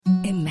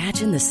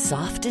Imagine the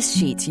softest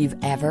sheets you've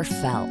ever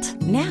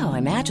felt. Now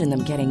imagine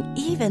them getting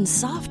even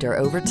softer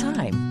over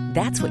time.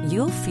 That's what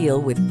you'll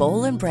feel with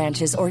Boll &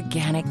 Branch's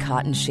organic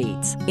cotton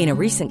sheets. In a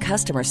recent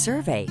customer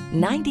survey,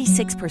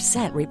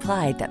 96%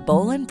 replied that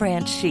Boll &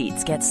 Branch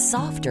sheets get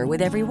softer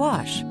with every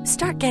wash.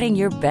 Start getting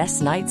your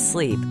best night's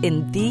sleep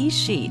in these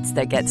sheets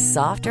that get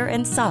softer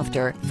and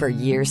softer for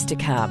years to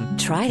come.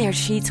 Try their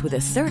sheets with a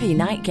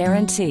 30-night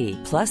guarantee.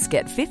 Plus,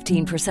 get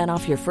 15%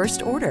 off your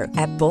first order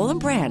at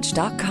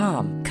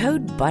bollandbranch.com.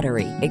 Code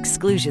BUTTERY.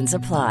 Exclusions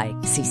apply.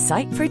 See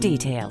site for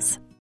details.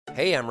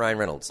 Hey, I'm Ryan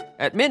Reynolds.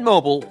 At Mint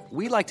Mobile,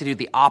 we like to do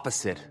the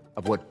opposite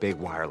of what Big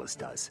Wireless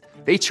does.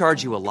 They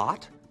charge you a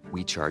lot,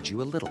 we charge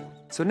you a little.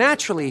 So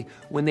naturally,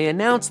 when they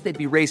announced they'd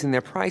be raising their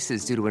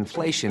prices due to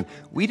inflation,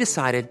 we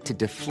decided to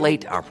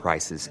deflate our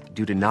prices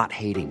due to not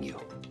hating you.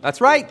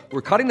 That's right.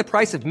 We're cutting the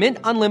price of Mint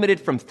Unlimited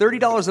from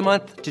 $30 a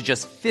month to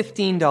just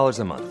 $15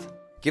 a month.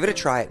 Give it a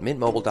try at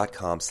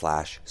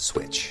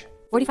mintmobile.com/switch.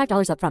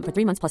 $45 up front for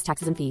 3 months plus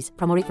taxes and fees.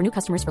 Promo rate for new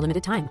customers for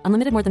limited time.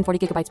 Unlimited more than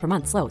 40 gigabytes per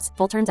month. Slows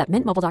full terms at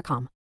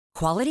mintmobile.com.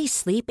 Quality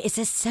sleep is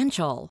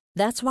essential.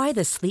 That's why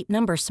the Sleep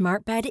Number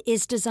Smart Bed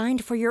is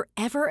designed for your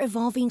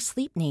ever-evolving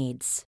sleep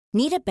needs.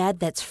 Need a bed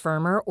that's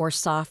firmer or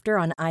softer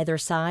on either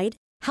side?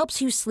 Helps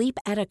you sleep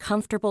at a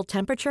comfortable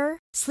temperature?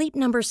 Sleep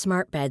Number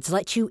Smart Beds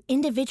let you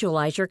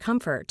individualize your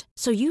comfort,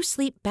 so you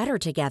sleep better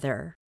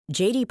together.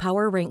 J.D.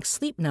 Power ranks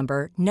Sleep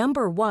Number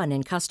number 1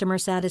 in customer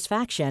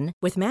satisfaction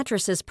with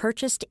mattresses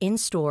purchased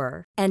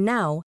in-store. And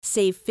now,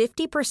 save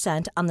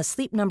 50% on the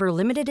Sleep Number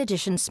Limited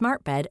Edition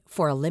Smart Bed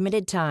for a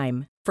limited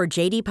time. For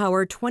J.D.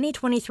 Power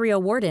 2023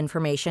 award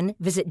information,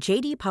 visit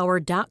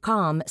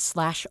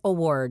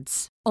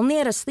jdpower.com/awards. Only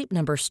at a Sleep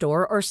Number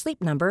store or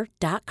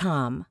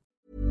sleepnumber.com.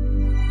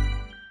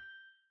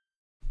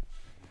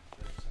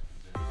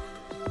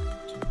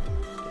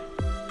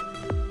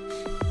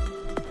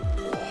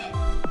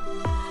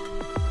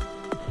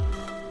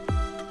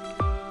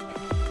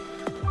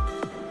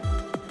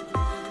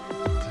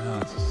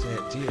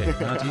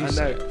 How do you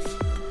say it?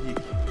 It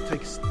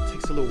takes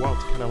a little while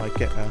to kind of like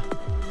get a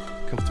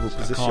comfortable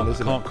position,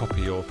 isn't it? I can't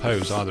copy your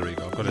pose either,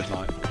 Igor. I've got it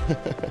like...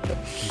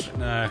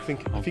 No, I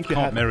think you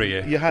can't mirror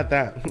you. You had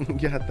that.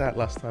 You had that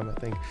last time, I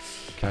think.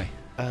 Okay.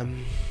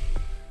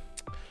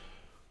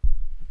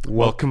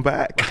 Welcome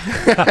back.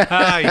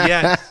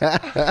 Yes.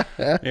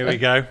 Here we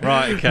go.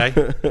 Right,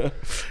 okay.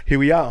 Here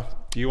we are.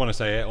 Do you want to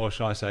say it or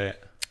shall I say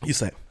it? You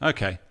say it.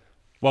 Okay.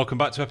 Welcome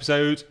back to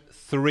episode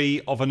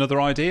 3 of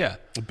Another Idea.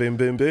 Boom,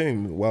 boom,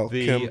 boom.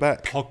 Welcome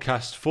back. The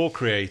podcast for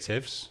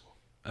creatives,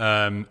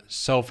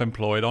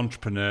 self-employed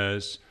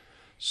entrepreneurs,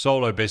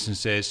 solo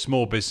businesses,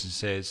 small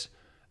businesses,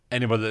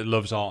 anybody that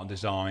loves art and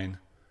design.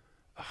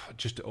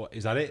 Just,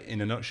 is that it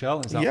in a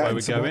nutshell? Is that where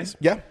we're going?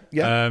 Yeah.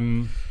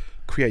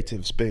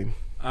 Creatives, boom.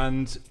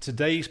 And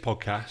today's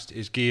podcast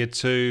is geared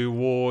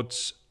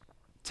towards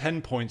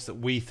 10 points that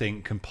we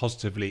think can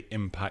positively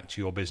impact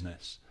your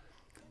business.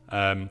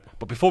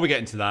 But before we get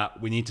into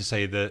that, we need to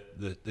say that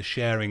the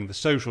sharing, the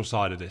social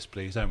side of this,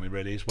 please, don't we,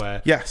 really, is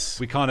where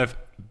we kind of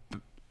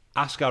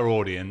ask our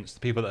audience, the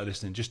people that are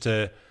listening, just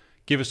to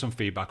give us some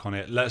feedback on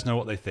it, let us know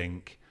what they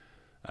think,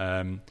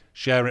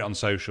 share it on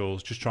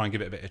socials, just try and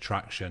give it a bit of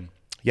traction.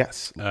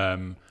 Yes.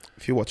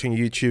 If you're watching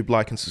YouTube,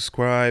 like and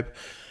subscribe,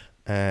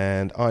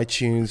 and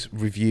iTunes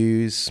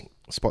reviews,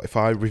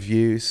 Spotify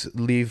reviews,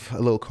 leave a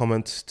little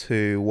comment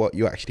to what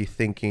you're actually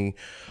thinking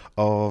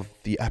of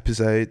the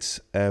episodes.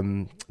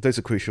 Those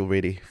are crucial,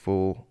 really,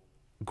 for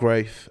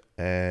growth.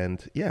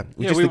 And we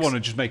want to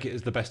just make it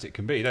as the best it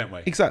can be, don't we?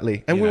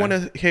 Exactly. And we want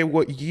to hear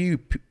what you,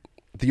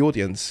 the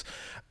audience,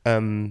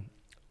 are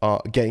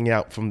getting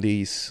out from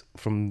these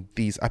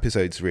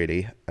episodes,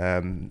 really.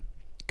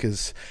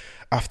 Because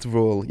after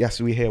all,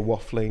 yes, we hear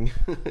waffling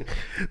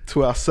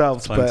to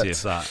ourselves, Plenty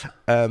of that.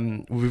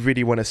 We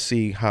really want to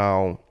see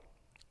how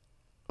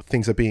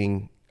things are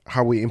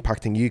how we're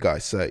impacting you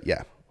guys. So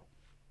yeah,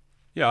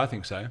 I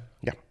think so.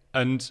 Yeah,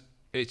 and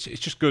it's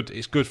just good.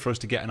 It's good for us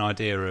to get an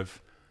idea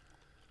of,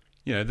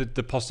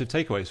 the positive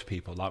takeaways for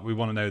people. Like, we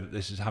want to know that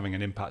this is having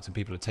an impact and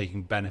people are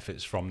taking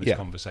benefits from this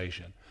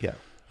conversation. Yeah.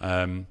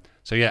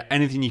 So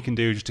anything you can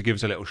do just to give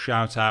us a little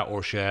shout out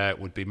or share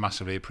would be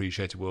massively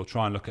appreciated. We'll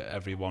try and look at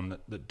everyone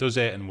that does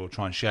it, and we'll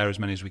try and share as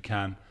many as we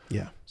can.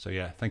 Yeah. So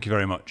thank you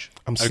very much.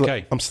 I'm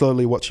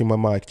slowly watching my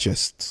mic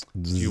just.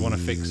 Do you want to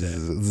fix it?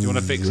 Do you want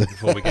to fix it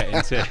before we get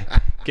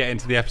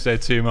into the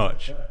episode too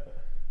much?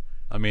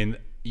 I mean,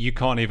 you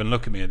can't even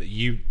look at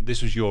me.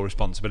 This was your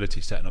responsibility,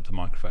 setting up the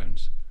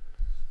microphones.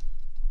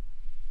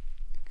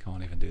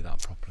 Can't even do that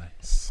properly.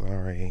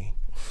 Sorry.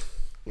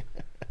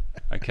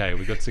 Okay, are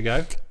we good to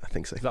go? I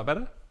think so. Is that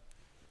better?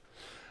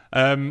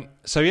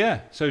 So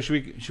should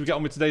we get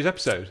on with today's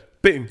episode?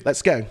 Boom,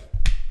 let's go.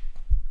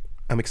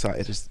 I'm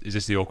excited. Is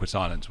this the awkward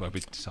silence where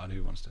we decide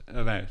who wants to? I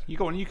don't know. You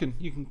go on. You can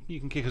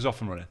kick us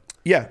off and run it.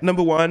 Yeah,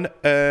 number one,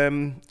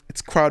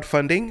 it's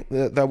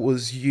crowdfunding. That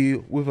was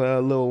you with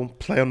a little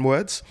play on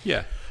words.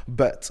 Yeah.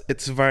 But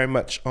it's very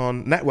much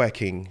on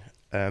networking,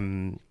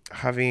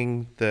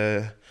 having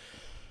the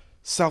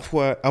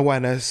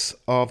self-awareness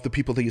of the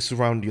people that you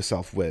surround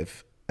yourself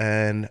with.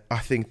 And I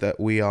think that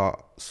we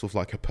are sort of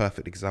like a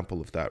perfect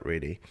example of that,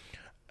 really,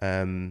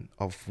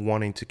 of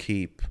wanting to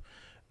keep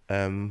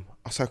our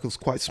circles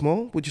quite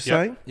small, would you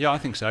say? Yeah, I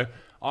think so.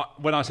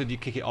 When I said you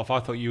kick it off, I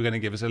thought you were going to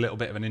give us a little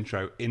bit of an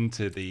intro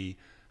into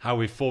how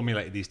we've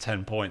formulated these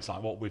 10 points,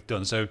 like what we've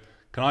done. So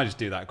can I just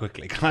do that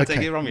quickly? Can I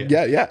take it wrong here?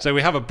 Yeah. So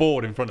we have a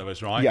board in front of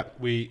us, right? Yeah.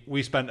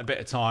 We spent a bit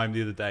of time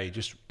the other day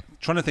just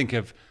trying to think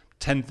of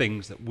 10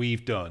 things that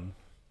we've done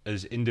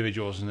as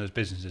individuals and as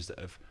businesses that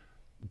have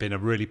been a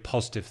really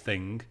positive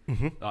thing,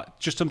 like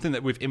just something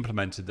that we've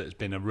implemented that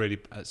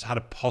has had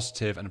a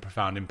positive and a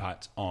profound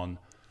impact on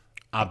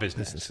our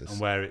businesses. And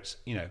where it's,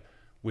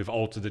 we've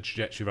altered the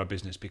trajectory of our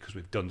business because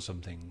we've done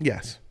something.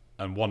 Yes.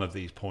 And one of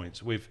these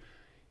points, we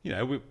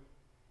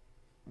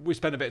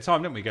spent a bit of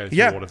time, didn't we, go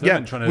through all of them? Yeah,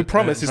 and trying to, we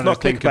promise it's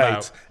not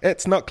clickbait.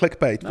 It's not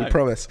clickbait, we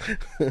promise.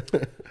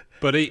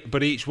 But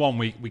each one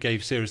we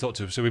gave serious thought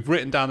to. So we've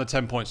written down the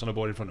 10 points on a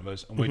board in front of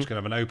us, and we're just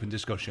going to have an open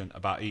discussion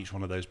about each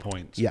one of those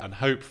points. Yeah. And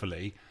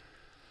hopefully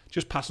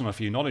just pass on a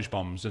few knowledge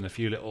bombs and a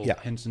few little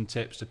hints and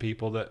tips to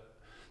people that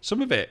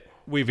some of it,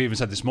 we've even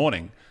said this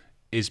morning,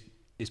 is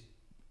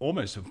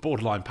almost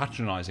borderline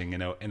patronising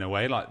in a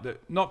way.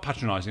 Like, not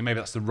patronising, maybe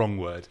that's the wrong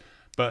word,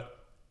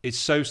 but it's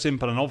so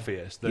simple and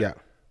obvious that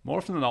more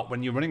often than not,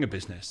 when you're running a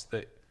business,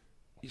 that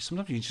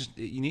sometimes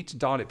you need to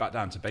dial it back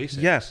down to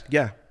basics.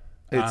 Yeah.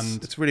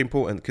 It's really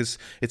important because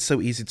it's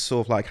so easy to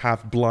sort of like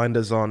have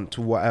blinders on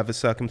to whatever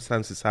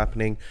circumstances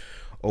happening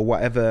or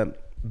whatever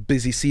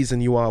busy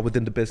season you are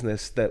within the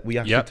business, that we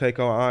actually take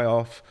our eye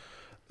off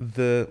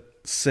the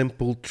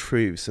simple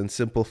truths and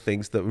simple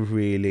things that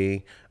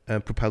really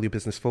propel your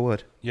business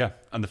forward. Yeah.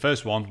 And the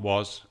first one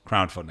was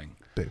crowdfunding.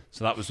 Boom.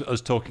 So that was us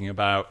talking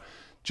about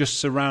just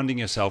surrounding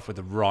yourself with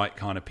the right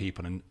kind of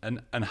people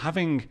and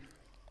having,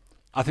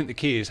 I think the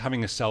key is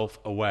having a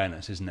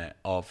self-awareness, isn't it,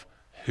 of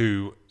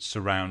who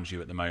surrounds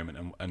you at the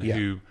moment and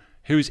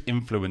who's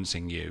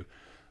influencing you.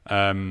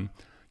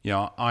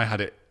 I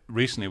had it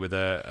recently with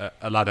a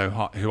lad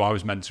who I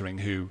was mentoring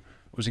who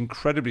was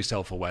incredibly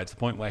self-aware to the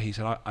point where he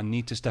said, I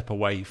need to step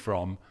away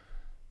from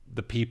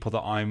the people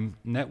that I'm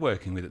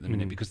networking with at the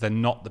minute because they're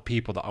not the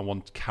people that I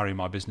want to carry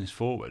my business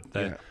forward.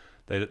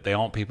 They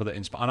aren't people that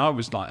inspire. And I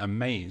was like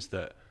amazed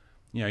that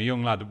a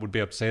young lad would be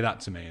able to say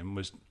that to me and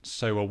was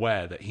so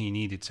aware that he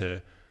needed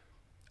to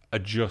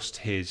adjust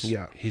his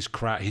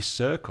crowd, his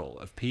circle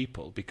of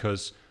people,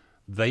 because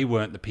they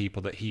weren't the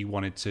people that he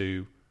wanted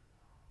to.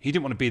 He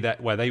didn't want to be there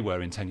where they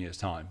were in 10 years'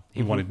 time.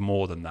 He wanted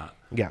more than that.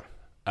 Yeah.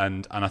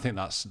 And I think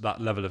that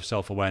level of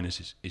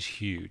self-awareness is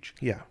huge.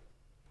 Yeah.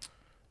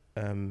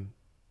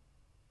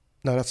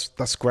 No,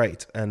 that's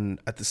great. And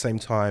at the same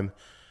time,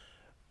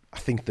 I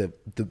think the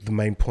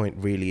main point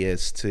really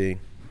is to,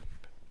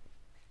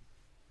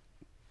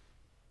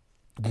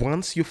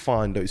 once you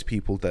find those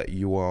people that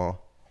you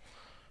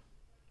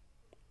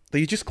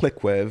just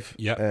click with,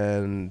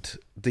 and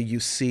that you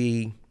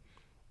see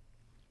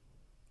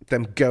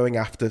them going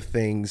after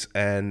things,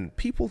 and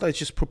people that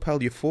just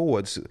propel you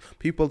forwards,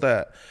 people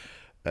that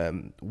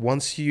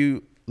once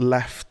you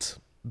left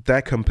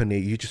their company,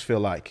 you just feel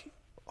like,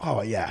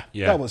 oh yeah,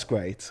 that was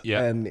great,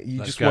 and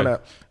you just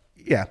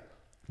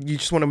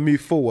want to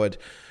move forward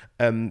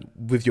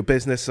with your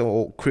business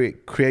or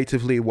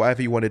creatively,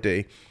 whatever you want to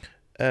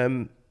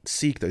do.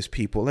 Seek those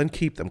people and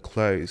keep them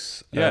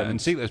close.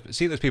 And seek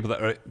those people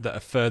that are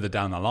further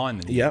down the line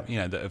than you.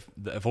 That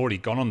have already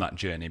gone on that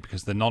journey,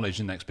 because the knowledge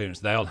and the experience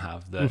they'll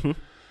have that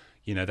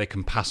they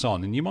can pass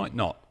on, and you might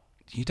not.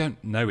 You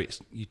don't know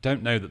You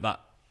don't know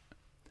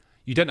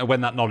you don't know when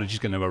that knowledge is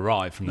going to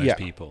arrive from those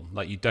people.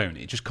 Like, you don't.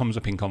 It just comes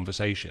up in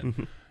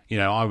conversation.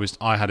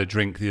 I had a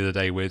drink the other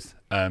day with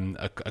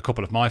a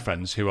couple of my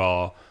friends who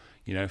are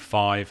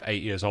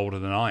 5-8 years older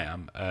than I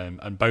am,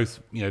 and both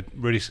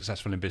really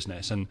successful in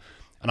business, and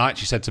I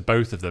actually said to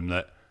both of them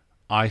that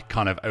I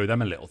kind of owe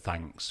them a little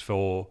thanks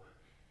for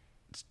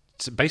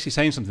basically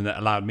saying something that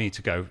allowed me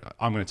to go,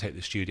 I'm going to take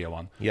the studio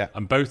on. Yeah.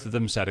 And both of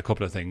them said a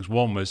couple of things.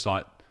 One was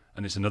like,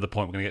 and it's another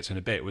point we're going to get to in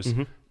a bit, was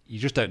you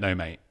just don't know,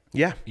 mate.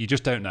 Yeah. You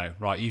just don't know,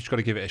 right? You just got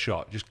to give it a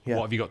shot.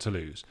 What have you got to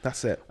lose?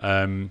 That's it.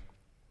 And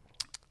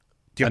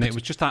it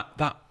was just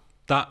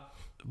that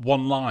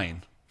one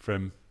line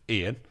from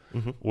Ian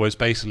was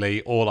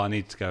basically all I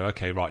needed to go,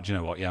 okay, right, do you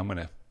know what? Yeah, I'm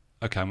going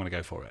to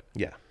go for it.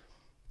 Yeah.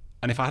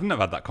 And if I hadn't have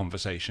had that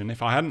conversation,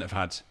 if I hadn't have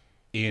had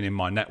Ian in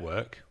my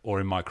network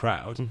or in my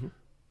crowd,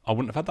 I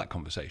wouldn't have had that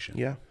conversation.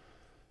 Yeah.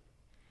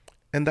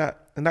 And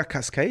that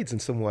cascades in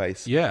some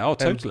ways. Yeah,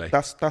 totally.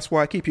 And that's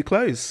why I keep you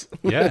close.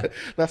 Yeah.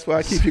 That's why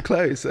I keep you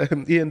close.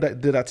 Ian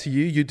did that to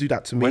you. You do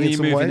that to me when in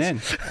some ways. When are you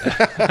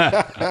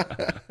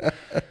moving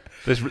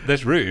in?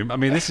 There's room. I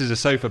mean, this is a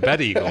sofa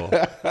bed, Igor.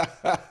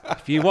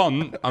 If you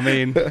want, I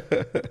mean,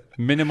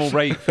 minimal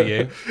rate for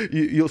you.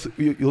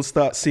 You'll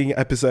start seeing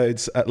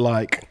episodes at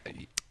like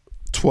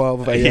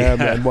 12 a.m.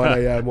 and 1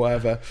 a.m.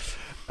 whatever,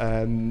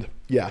 and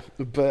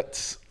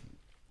but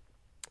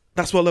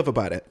that's what I love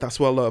about it. That's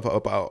what I love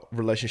about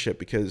relationship,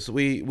 because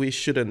we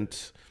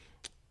shouldn't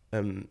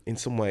in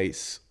some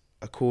ways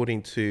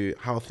according to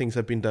how things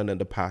have been done in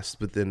the past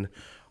within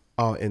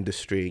our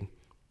industry,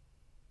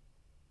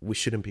 we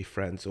shouldn't be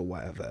friends or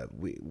whatever.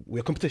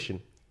 We're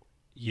competition.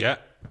 Yeah,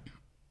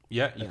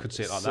 you could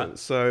see it like that.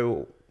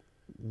 So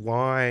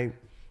why?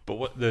 But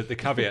what the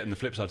caveat and the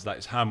flip side to that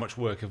is how much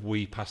work have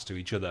we passed to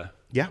each other?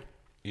 Yeah,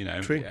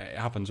 true. It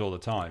happens all the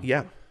time.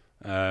 Yeah.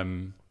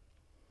 For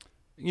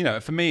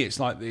me, it's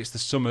like it's the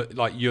sum of,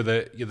 like you're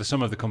the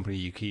sum of the company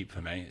you keep.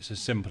 For me, it's as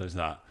simple as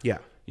that. Yeah.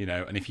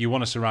 And if you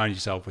want to surround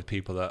yourself with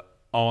people that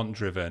aren't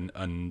driven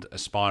and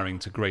aspiring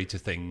to greater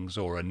things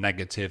or are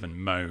negative and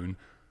moan,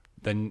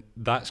 then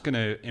that's going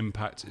to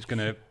impact. It's going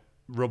to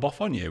rub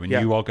off on you, and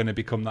you are going to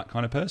become that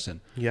kind of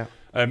person. Yeah.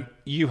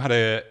 You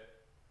had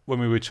when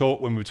we were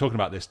talking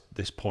about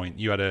this point,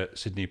 you had a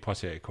Sidney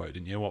Poitier quote,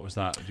 didn't you? What was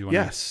that? Do you want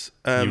yes.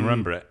 Do you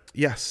remember it?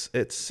 Yes.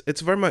 It's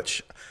very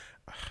much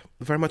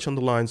on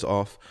the lines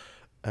of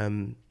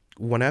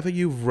whenever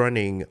you're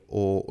running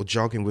or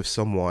jogging with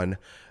someone,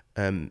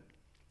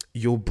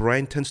 your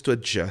brain tends to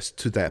adjust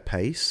to their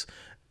pace,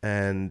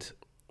 and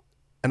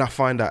I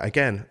find that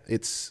again,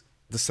 it's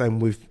the same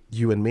with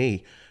you and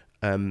me.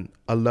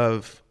 I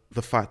love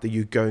the fact that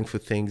you're going for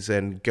things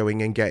and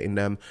going and getting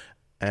them,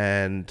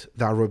 and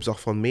that rubs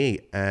off on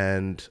me,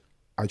 and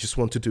I just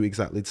want to do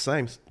exactly the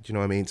same. Do you know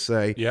what I mean?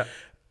 So yeah,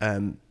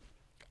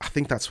 I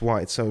think that's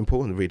why it's so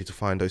important, really, to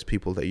find those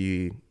people that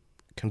you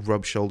can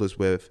rub shoulders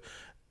with,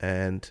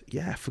 and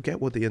forget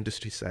what the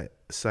industry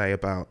say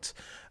about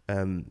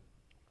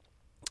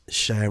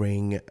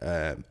sharing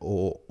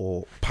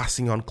or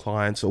passing on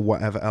clients or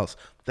whatever else.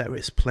 There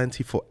is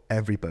plenty for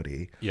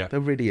everybody. Yeah,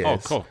 there really is. Oh,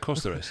 of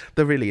course there is.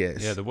 There really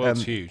is. Yeah, the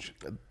world's huge.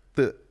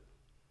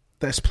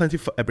 There's plenty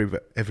for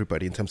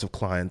everybody in terms of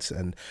clients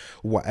and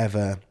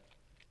whatever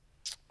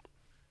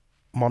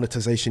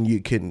monetization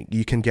you can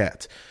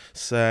get.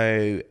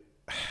 So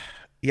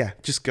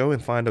just go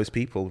and find those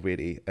people,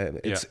 really.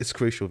 It's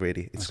crucial,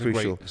 really. It's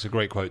crucial. It's a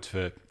great quote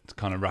to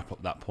kind of wrap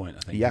up that point, I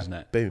think, isn't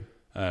it? Boom.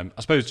 I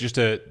suppose just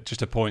a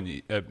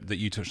point that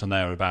you touched on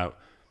there about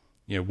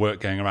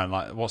work going around.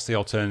 Like, what's the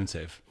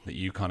alternative? That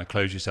you kind of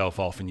close yourself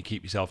off and you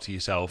keep yourself to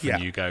yourself,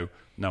 and you go,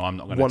 no, I'm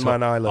not going to one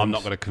man island. I'm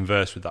not going to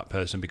converse with that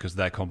person because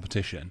they're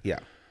competition. Yeah.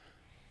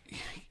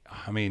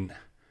 I mean,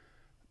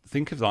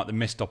 think of like the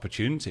missed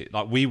opportunity.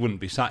 Like, we wouldn't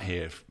be sat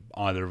here if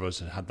either of us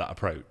had that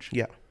approach.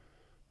 Yeah.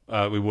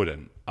 We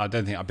wouldn't. I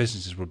don't think our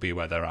businesses would be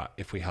where they're at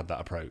if we had that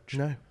approach.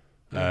 No.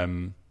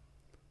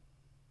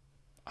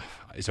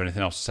 Is there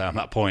anything else to say on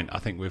that point? I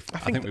think we've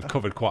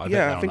covered quite a bit.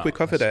 Yeah, I think we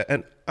covered it.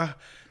 And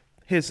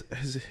here's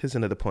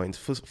another point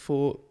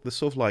for the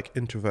sort of like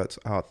introverts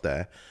out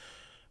there.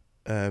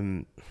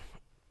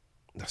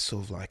 That's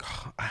sort of like,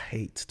 I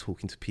hate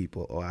talking to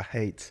people, or I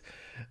hate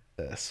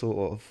I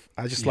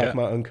just like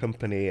my own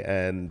company.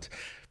 And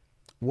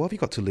what have you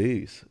got to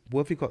lose?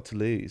 What have you got to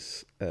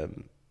lose?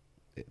 And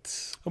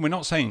we're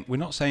not saying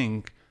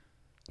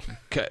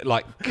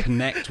like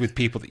connect with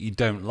people that you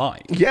don't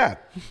like. Yeah.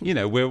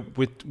 We're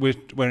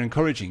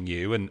encouraging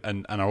you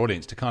and our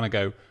audience to kind of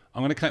go,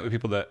 I'm going to connect with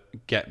people that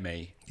get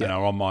me and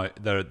are on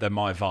they're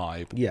my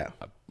vibe. Yeah.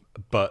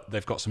 But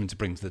they've got something to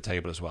bring to the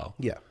table as well.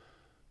 Yeah.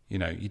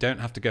 You don't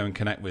have to go and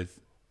connect with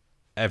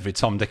every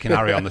Tom, Dick and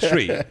Harry on the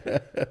street.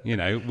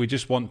 We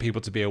just want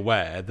people to be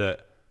aware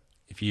that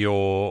if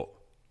you're,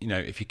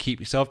 if you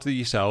keep yourself to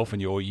yourself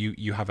and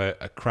you have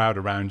a crowd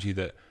around you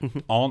that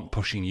aren't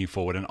pushing you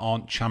forward and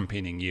aren't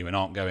championing you and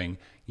aren't going,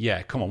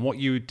 yeah, come on, what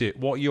you're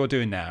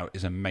doing now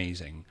is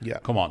amazing. Yeah.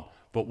 Come on.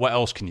 But what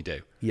else can you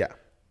do? Yeah.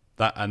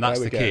 That's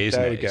the key,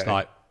 isn't it? It's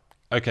like,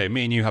 okay,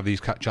 me and you have these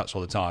chats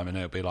all the time, and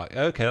it'll be like,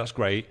 okay, that's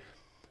great,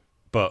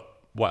 but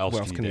what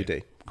else can you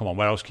do? Come on,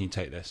 where else can you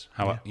take this?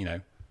 How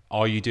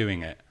are you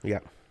doing it? Yeah.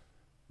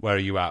 Where are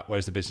you at?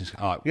 Where's the business?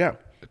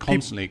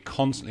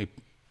 Constantly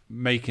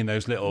making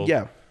those little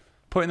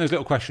putting those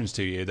little questions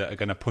to you that are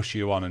going to push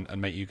you on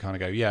and make you kind of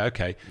go, yeah,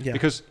 okay. Yeah.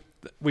 Because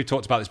we've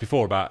talked about this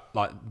before about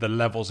like the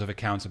levels of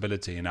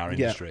accountability in our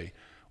industry.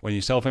 Yeah. When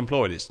you're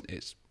self-employed,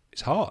 it's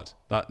hard.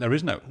 Like, there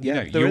is no,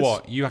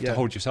 you have to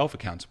hold yourself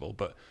accountable.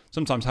 But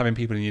sometimes having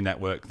people in your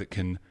network that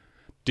can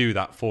do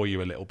that for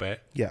you a little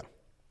bit,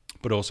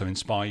 but also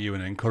inspire you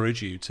and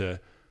encourage you to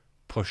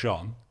push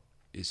on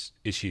is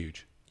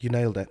huge. You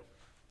nailed it.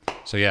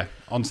 So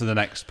on to the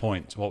next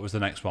point. What was the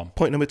next one?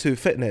 Point number 2,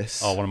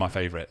 fitness. Oh, one of my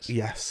favourites.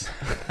 Yes.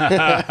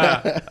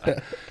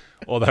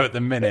 Although at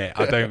the minute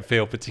I don't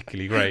feel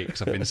particularly great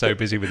because I've been so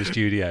busy with the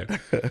studio.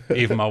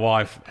 Even my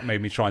wife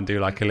made me try and do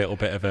like a little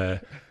bit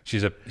of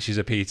she's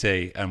a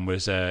PT and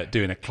was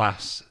doing a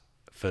class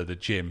for the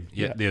gym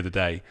the other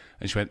day,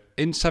 and she went,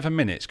 in 7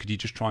 minutes could you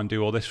just try and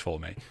do all this for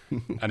me?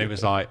 And it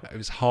was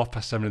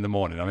 7:30 in the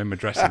morning, I'm in my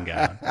dressing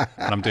gown and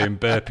I'm doing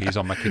burpees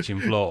on my kitchen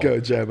floor.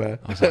 Go Gemma.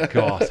 I was like,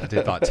 God, I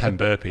did like 10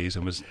 burpees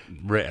and was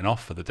written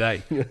off for the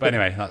day. But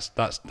anyway,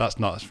 that's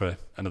not for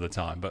another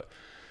time. But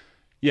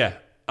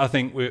I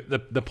think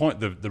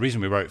the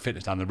reason we wrote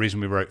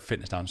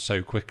fitness down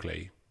so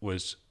quickly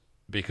was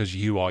because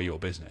you are your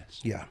business.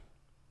 Yeah.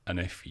 And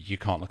if you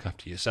can't look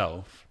after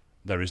yourself,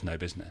 there is no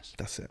business.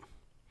 That's it.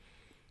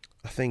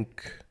 I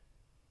think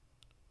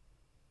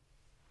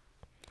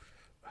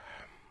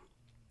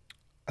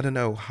I don't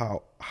know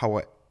how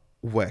it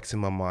works in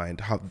my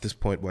mind, how this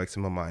point works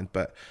in my mind,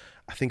 but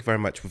I think very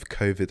much with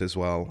COVID as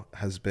well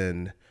has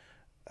been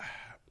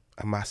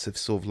a massive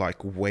sort of like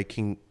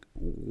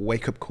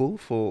wake up call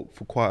for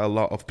quite a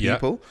lot of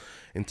people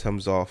in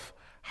terms of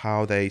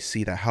how they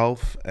see their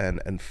health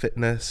and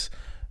fitness,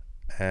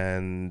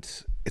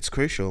 and it's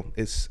crucial.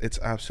 It's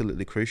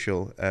absolutely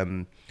crucial.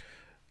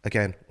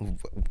 Again,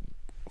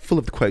 full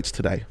of the quotes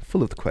today.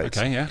 Full of the quotes.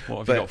 Okay, yeah. What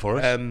have you got for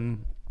us?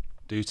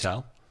 Do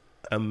tell.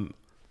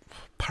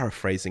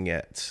 Paraphrasing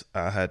it,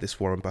 I heard this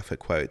Warren Buffett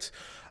quote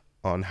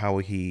on how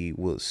he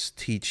was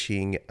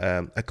teaching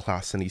a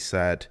class, and he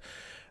said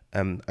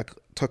to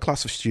a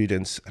class of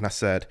students, and I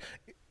said,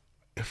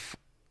 if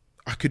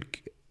I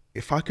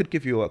could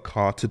give you a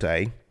car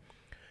today,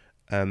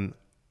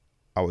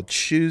 I would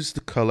choose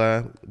the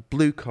color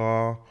blue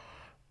car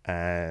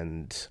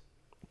and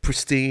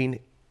pristine,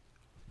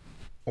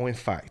 or in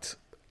fact,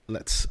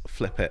 let's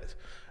flip it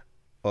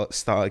or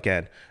start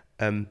again.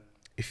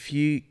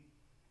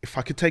 If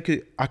I could take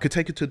it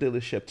to a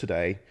dealership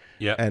today,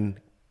 and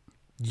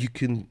you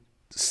can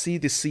see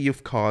the sea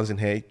of cars in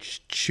here.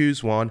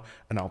 Choose one,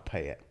 and I'll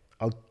pay it.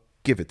 I'll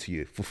give it to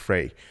you for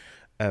free.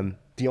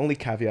 The only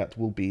caveat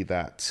will be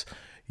that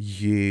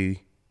you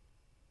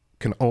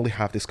can only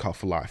have this car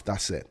for life.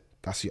 That's it.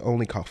 That's your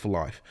only car for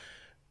life.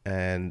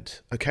 And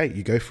okay,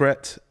 you go for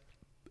it.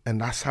 And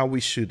that's how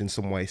we should, in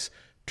some ways,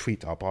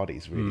 treat our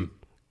bodies, really.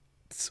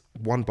 It's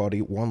one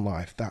body, one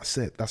life. That's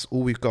it. That's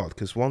all we've got.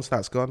 Because once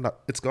that's gone,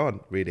 it's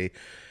gone, really.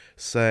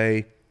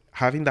 So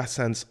having that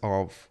sense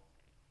of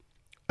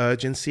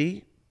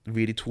urgency,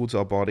 really, towards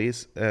our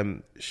bodies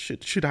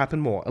should happen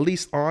more. At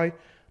least I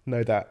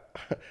know that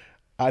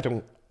I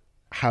don't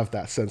have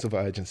that sense of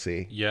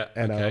urgency. Yeah.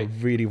 And okay. I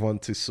really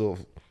want to sort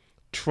of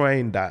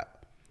train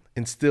that,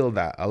 instill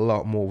that a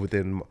lot more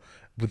within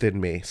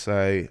me.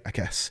 So I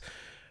guess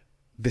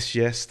this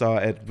year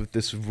started with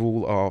this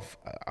rule of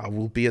I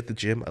will be at the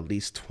gym at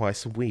least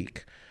twice a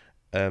week.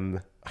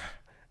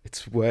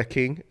 It's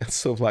working. It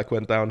sort of like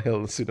went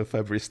downhill as soon as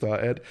February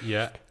started.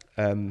 Yeah.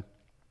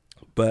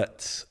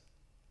 But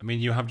I mean,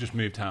 you have just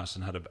moved house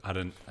and had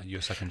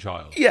your second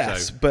child.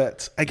 Yes, so,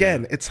 but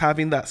again, it's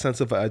having that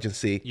sense of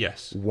urgency.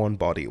 Yes. One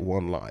body,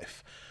 one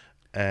life.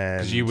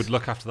 Because you would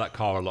look after that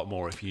car a lot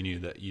more if you knew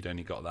that you'd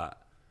only got that.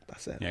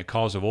 That's it. You know,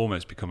 cars have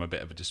almost become a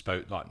bit of a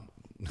disposal. Like,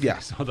 yeah.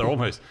 So they're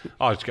almost,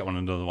 I'll just get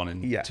another one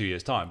in 2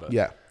 years' time. But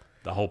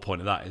the whole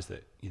point of that is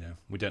that, you know,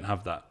 we don't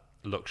have that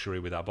luxury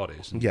with our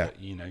bodies. And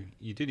that, you know,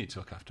 you do need to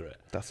look after it.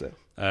 That's it.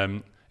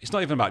 It's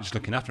not even about just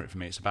looking after it for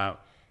me. It's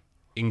about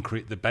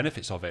the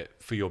benefits of it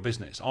for your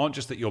business aren't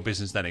just that your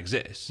business then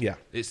exists. Yeah.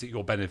 It's that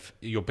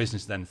your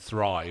business then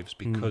thrives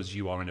because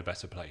you are in a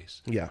better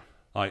place. Yeah.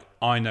 Like,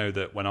 I know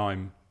that when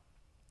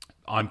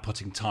I'm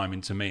putting time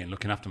into me and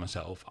looking after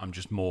myself, I'm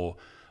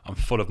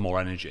full of more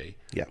energy.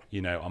 Yeah.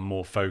 You know, I'm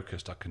more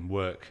focused. I can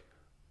work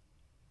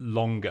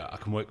longer. I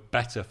can work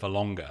better for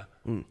longer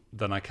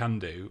than I can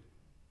do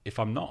if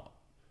I'm not.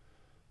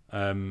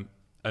 And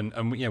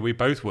you know, we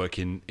both work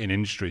in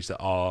industries that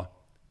are,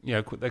 you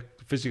know, they're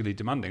physically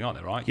demanding, aren't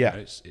they? Right? Yeah. You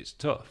know, it's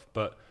tough,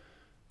 but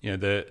you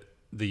know,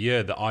 the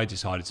year that I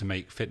decided to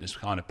make fitness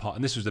kind of part,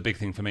 and this was the big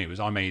thing for me, was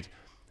I made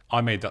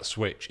that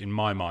switch in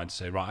my mind to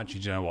say, right, actually,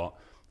 do you know what?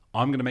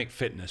 I'm going to make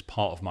fitness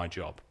part of my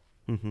job.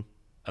 Mm-hmm.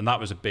 And that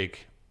was a big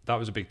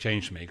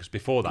change for me, because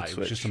before that, it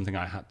was just something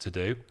I had to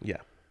do. Yeah.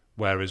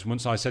 Whereas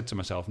once I said to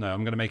myself, no,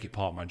 I'm going to make it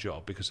part of my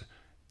job, because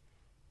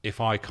if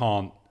I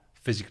can't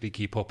physically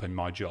keep up in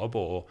my job,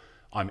 or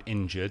I'm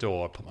injured,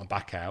 or I put my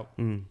back out,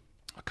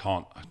 I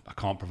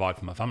can't provide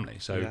for my family.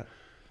 So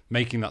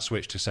making that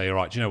switch to say, all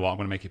right, do you know what? I'm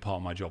going to make it part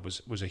of my job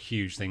was a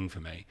huge thing for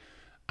me.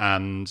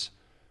 And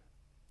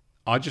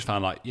I just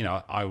found, like, you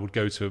know, I'd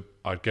go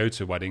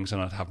to weddings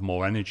and I'd have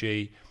more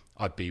energy.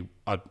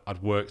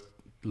 I'd work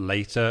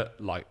later,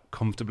 like,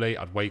 comfortably.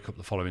 I'd wake up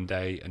the following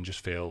day and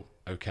just feel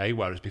okay.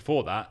 Whereas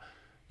before that,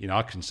 you know,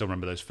 I can still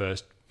remember those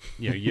first,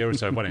 you know, year or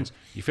so of weddings.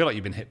 You feel like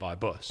you've been hit by a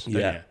bus,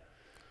 don't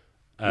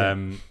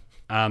you?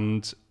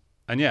 And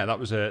yeah, that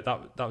was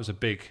a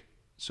big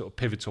sort of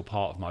pivotal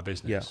part of my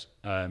business.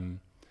 Yeah.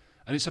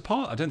 And it's a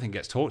part I don't think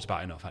gets talked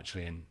about enough,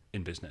 actually,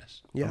 in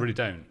business. Yeah. I really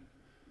don't.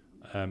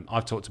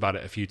 I've talked about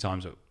it a few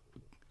times at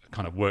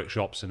kind of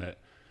workshops and at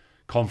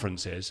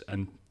conferences,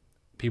 and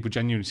people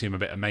genuinely seem a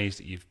bit amazed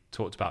that you've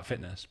talked about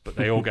fitness, but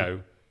they all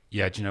go,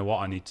 yeah, do you know what?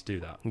 I need to do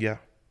that. Yeah.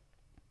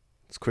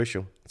 It's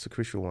crucial. It's a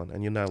crucial one.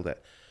 And you nailed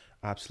it.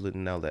 Absolutely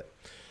nailed it.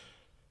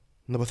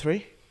 Number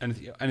 3?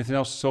 Anything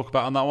else to talk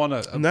about on that one?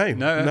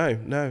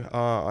 No.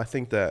 I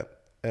think that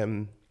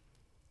it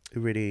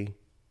really...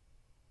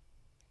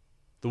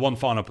 The one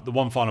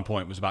final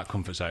point was about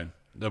comfort zone.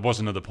 There was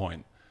another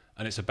point,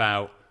 and it's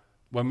about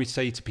when we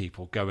say to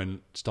people, go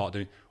and start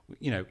doing,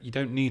 you know, you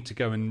don't need to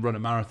go and run a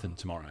marathon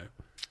tomorrow.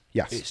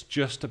 Yes. It's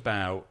just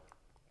about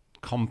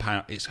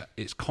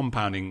it's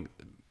compounding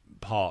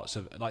parts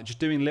of, like, just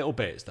doing little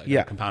bits that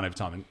compound over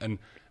time. And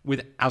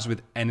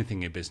with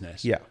anything in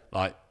business,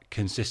 like,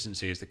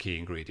 consistency is the key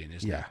ingredient,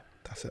 isn't it? Yeah,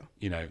 that's it.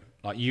 You know,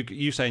 like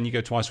you saying you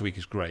go twice a week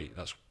is great.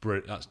 That's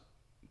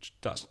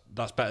that's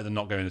better than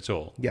not going at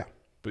all. Yeah.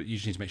 But you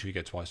just need to make sure you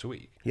go twice a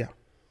week. Yeah.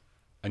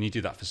 And you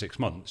do that for 6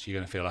 months, you're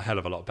going to feel a hell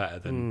of a lot better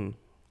than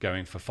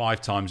going for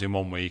 5 times in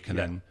 1 week and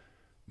then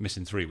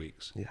missing 3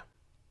 weeks. Yeah.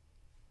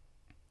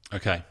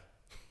 Okay.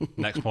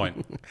 Next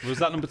point. Was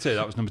that number 2?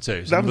 That was number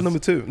 2. So that was number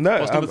 2. No.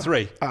 What's number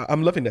 3?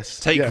 I'm loving this.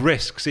 Take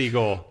risks,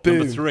 Igor. Boom.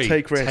 Number 3.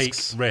 Take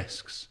risks. Take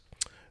risks.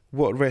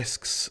 What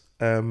risks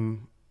have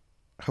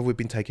we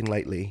been taking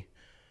lately?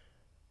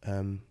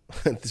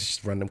 This is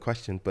just a random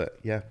question, but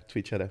yeah, to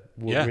each other.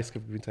 What risk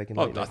have we been taking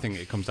lately? I think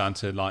it comes down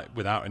to, like,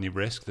 without any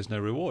risk, there's no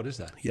reward, is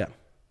there? Yeah.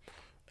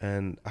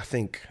 And I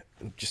think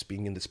just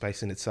being in the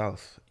space in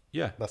itself,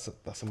 that's a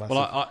massive.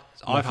 Well,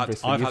 I've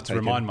had to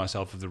remind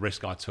myself of the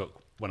risk I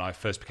took when I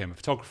first became a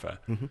photographer.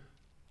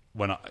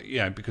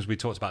 Mm-hmm. Because we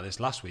talked about this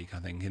last week, I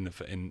think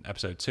in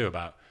episode 2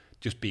 about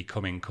just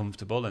becoming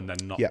comfortable and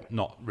then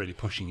not really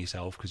pushing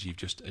yourself because you've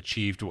just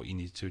achieved what you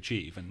need to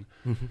achieve. And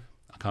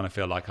I kind of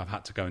feel like I've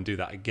had to go and do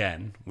that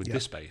again with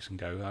this space and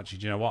go, actually,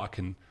 do you know what?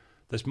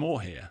 There's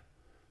more here.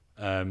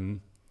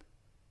 And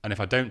if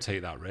I don't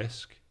take that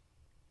risk,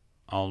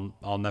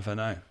 I'll never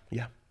know.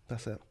 Yeah,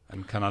 that's it.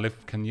 And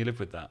can you live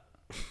with that?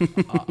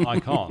 I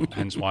can't.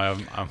 Hence why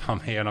I'm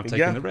here and I'm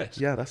taking the risk.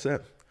 Yeah, that's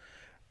it.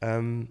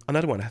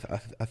 Another one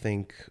I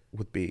think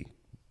would be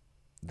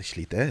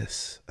literally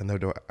this.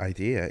 Another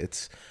idea.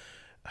 It's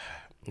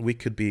we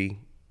could be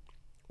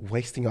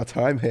wasting our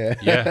time here.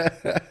 Yeah.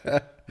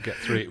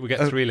 We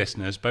get 3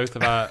 listeners. Both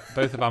of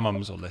our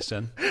mums will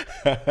listen.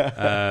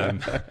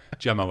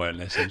 Gemma won't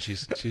listen.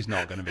 She's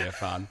not going to be a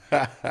fan.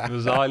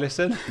 Does I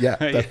listen? Yeah,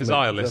 yes,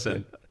 I'll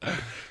listen.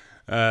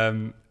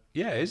 It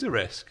is a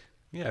risk.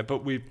 Yeah,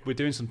 but we're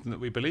doing something that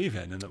we believe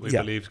in and that we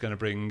believe is going to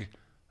bring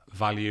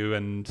value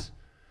and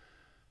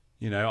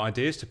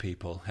ideas to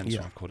people. Hence,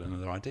 why I've called it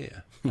another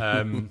idea.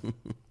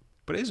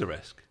 But it is a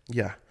risk.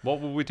 Yeah.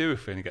 What will we do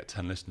if we only get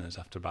 10 listeners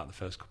after about the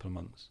first couple of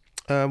months?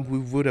 We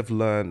would have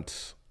learned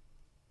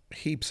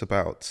heaps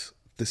about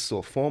this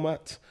sort of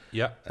format.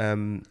 Yeah.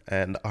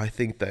 And I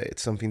think that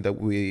it's something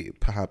that we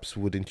perhaps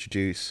would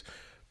introduce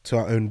to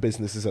our own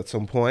businesses at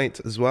some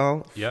point as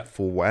well. Yeah.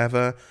 For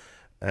whatever.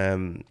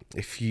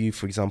 If you,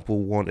 for example,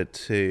 wanted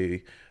to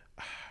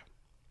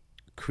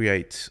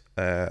create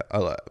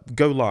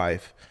go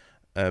live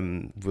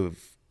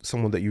with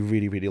someone that you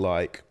really, really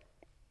like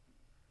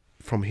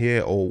from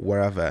here or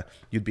wherever,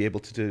 you'd be able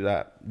to do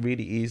that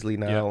really easily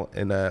now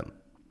in a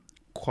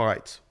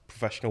quite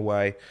professional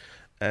way.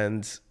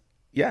 And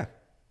I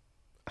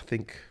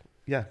think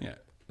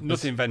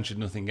nothing ventured,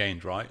 nothing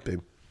gained, right?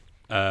 Boom.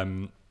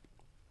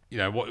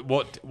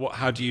 What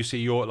how do you see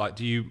your, like,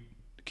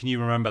 can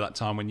you remember that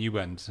time when you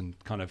went and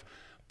kind of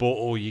bought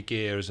all your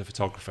gear as a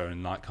photographer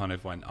and like kind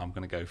of went, I'm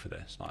going to go for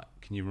this? Like,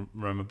 can you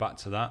remember back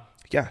to that?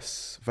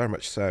 Yes, very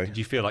much so. Did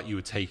you feel like you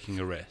were taking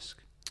a risk?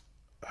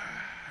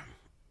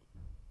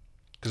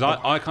 Because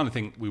I kind of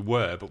think we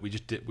were, but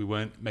we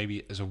weren't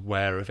maybe as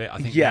aware of it. I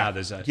think now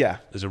there's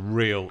a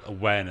real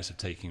awareness of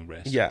taking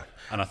risks. Yeah.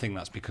 And I think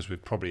that's because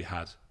we've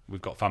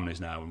got families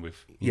now and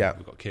we've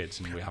got kids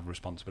and we have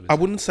responsibilities. I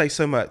wouldn't say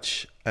so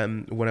much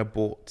when I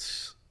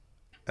bought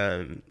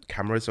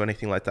cameras or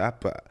anything like that,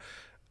 but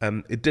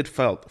it did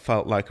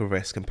felt like a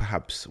risk and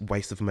perhaps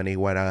waste of money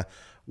when I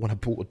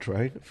bought a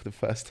drone for the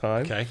first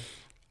time. Okay.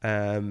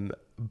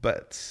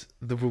 But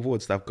the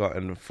rewards that I've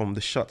gotten from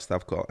the shots that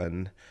I've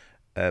gotten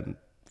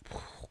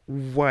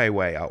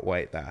way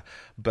outweighed that.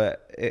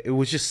 But it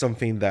was just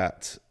something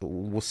that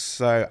was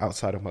so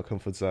outside of my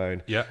comfort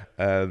zone. Yeah.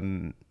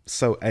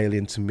 So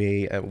alien to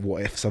me.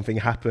 What if something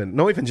happened?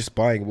 Not even just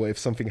buying. What if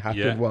something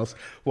happened whilst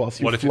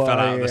you What if it fell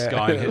out of the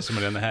sky and hit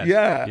somebody on the head?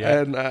 Yeah.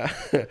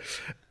 And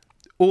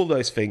all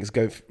those things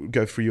go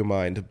through your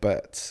mind,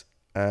 but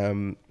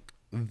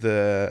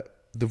the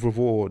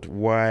reward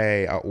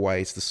way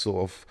outweighs the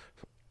sort of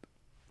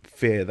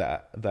fear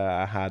that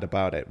I had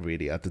about it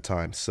really at the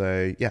time.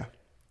 So yeah,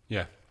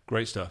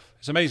 great stuff.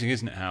 It's amazing,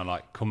 isn't it, how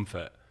like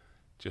comfort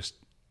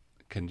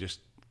can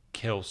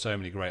kill so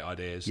many great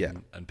ideas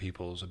and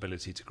people's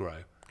ability to grow.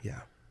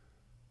 Yeah,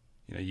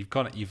 you've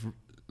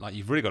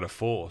really got to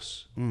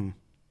force.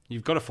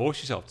 You've got to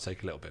force yourself to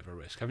take a little bit of a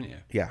risk, haven't you?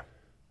 Yeah,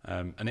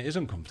 and it is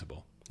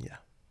uncomfortable. Yeah,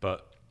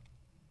 but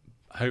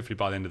hopefully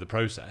by the end of the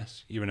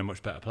process, you're in a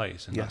much better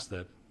place, and that's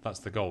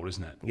the goal,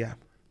 isn't it? Yeah.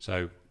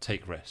 So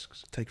take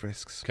risks. Take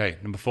risks. Okay,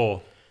 number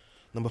 4.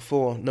 Number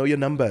 4, know your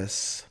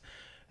numbers.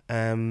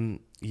 I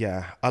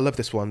love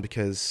this one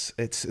because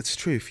it's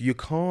true. If you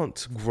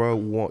can't grow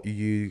what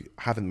you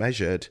haven't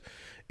measured,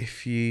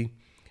 if you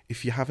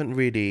haven't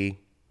really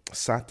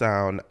sat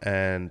down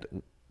and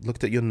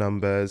looked at your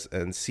numbers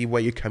and see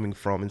where you're coming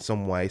from in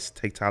some ways,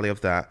 take tally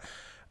of that,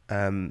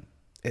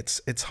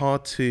 it's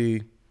hard to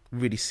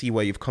really see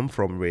where you've come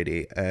from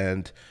really,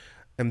 and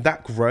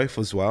that growth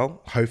as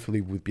well, hopefully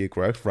would be a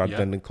growth rather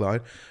than a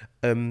decline,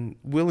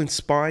 will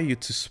inspire you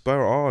to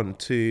spur on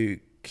to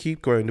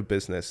keep growing the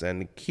business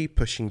and keep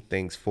pushing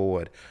things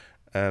forward.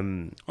 I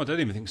don't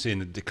even think seeing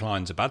the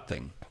decline's a bad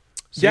thing.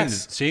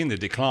 Yes. Seeing the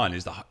decline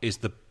is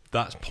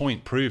that's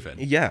point proven.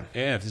 Yeah.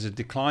 Yeah. If there's a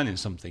decline in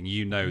something,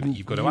 you know that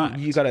you've got to act.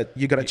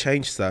 You gotta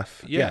change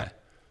stuff. Yeah.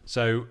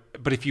 So,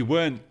 but if you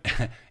weren't,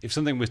 if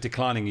something was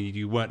declining and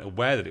you weren't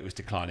aware that it was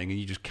declining and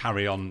you just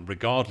carry on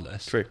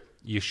regardless, True.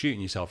 You're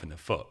shooting yourself in the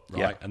foot, right?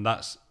 Yeah. And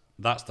that's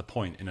the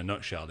point in a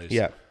nutshell. Is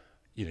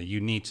you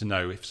need to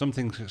know if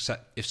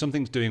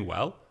something's doing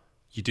well,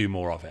 you do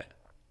more of it.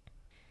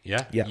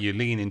 Yeah. You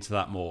lean into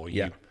that more.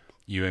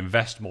 You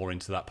invest more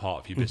into that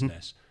part of your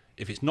business.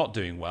 If it's not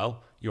doing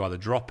well, you either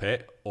drop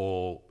it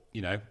or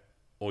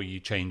you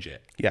change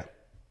it. Yeah.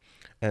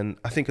 And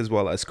I think as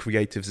well as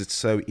creatives, it's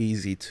so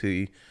easy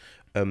to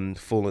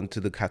fall into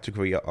the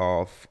category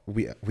of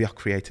we are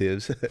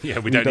creatives. Yeah,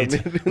 we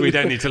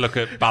don't need to look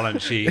at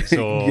balance sheets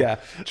or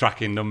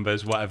tracking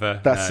numbers,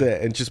 whatever. That's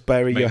it, and just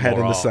bury your head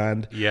in the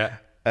sand. Yeah.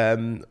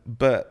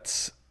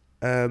 But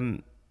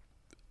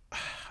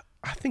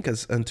I think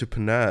as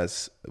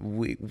entrepreneurs,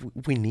 we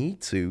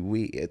need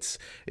to.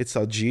 It's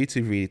our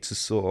duty really to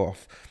sort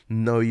of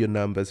know your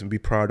numbers and be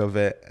proud of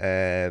it,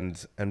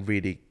 and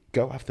really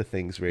go after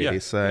things really.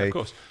 Of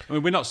course. I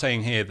mean, we're not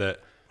saying here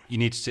that you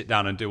need to sit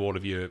down and do all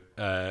of your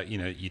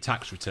your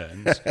tax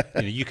returns.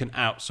 You can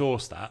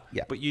outsource that,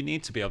 but you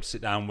need to be able to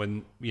sit down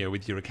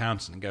with your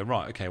accountant and go,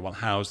 right, okay, well,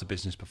 how's the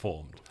business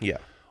performed? Yeah.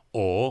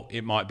 Or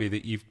it might be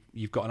that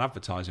you've got an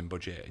advertising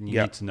budget and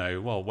you need to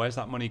know, well, where's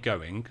that money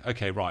going?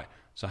 Okay, right.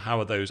 So how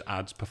are those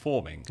ads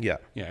performing? Yeah.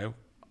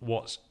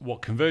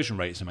 What conversion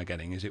rates am I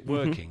getting? Is it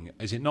working?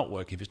 Is it not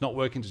working? If it's not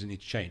working, does it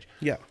need to change?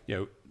 Yeah.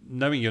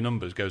 Knowing your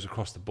numbers goes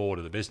across the board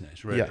of the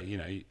business, really.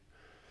 Yeah.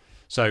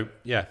 So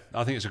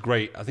I think it's a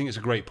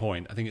great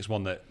point. I think it's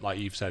one that, like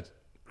you've said,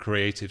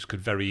 creatives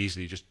could very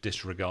easily just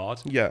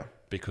disregard. Yeah.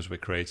 Because we're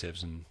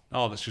creatives and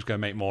let's just go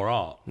make more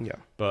art. Yeah.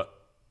 But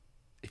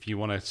if you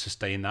want to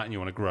sustain that and you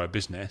want to grow a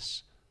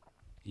business,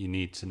 you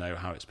need to know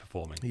how it's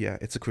performing. Yeah,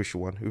 it's a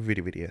crucial one. It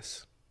really, really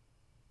is.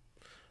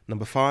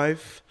 Number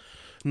 5,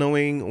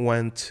 knowing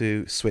when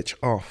to switch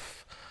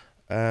off.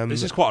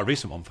 This is quite a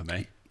recent one for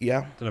me.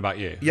 Yeah. Don't know about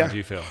you. Yeah. How do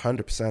you feel?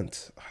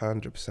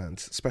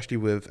 100%. Especially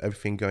with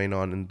everything going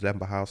on in the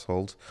Denver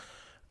household.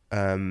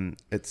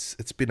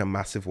 It's been a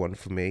massive one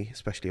for me,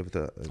 especially over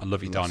the... I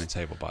love your dining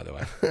table, by the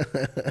way.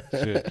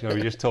 Shall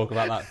we just talk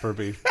about that for a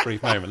brief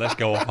moment? Let's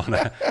go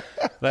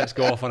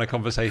off on a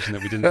conversation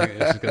that we didn't think it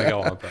was going to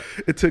go on. But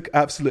it took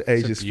absolute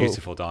ages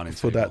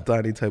for that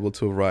dining table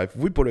to arrive.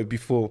 We bought it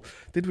before.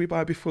 Did we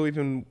buy it before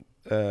even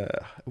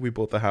we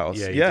bought the house?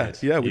 We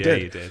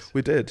did.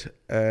 We did.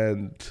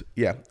 And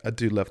I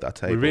do love that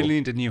table. We really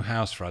need a new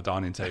house for our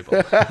dining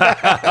table.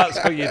 That's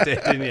what you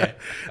did, didn't you?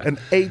 An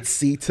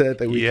 8-seater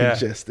that we can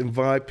just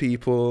invite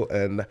people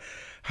and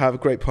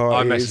have great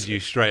parties. I messaged you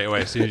straight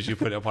away as soon as you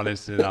put it up on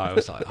Instagram. I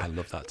was like, I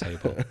love that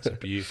table. It's a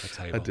beautiful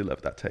table. I do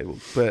love that table.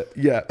 But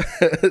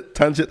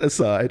tangent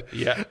aside.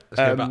 Yeah,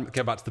 let's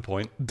get back to the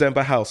point.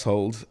 Denver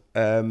household.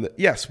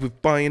 Yes,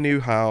 with buying a new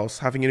house,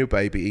 having a new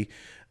baby,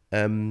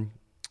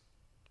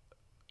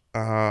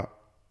 I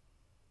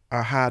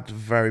had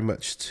very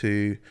much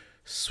to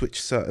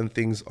switch certain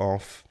things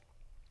off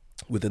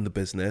within the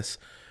business.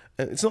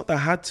 It's not that I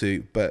had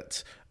to,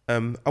 but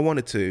I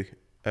wanted to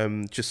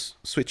just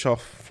switch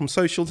off from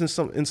socials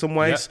in some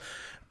ways.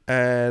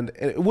 And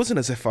it wasn't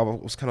as if I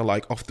was kind of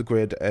like off the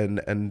grid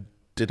and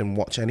didn't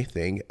watch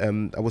anything.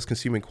 I was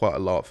consuming quite a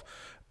lot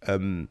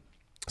of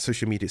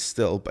social media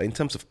still, but in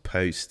terms of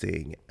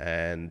posting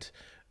and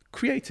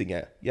creating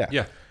it,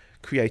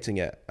 creating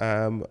it,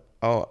 I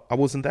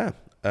wasn't there.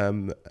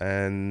 And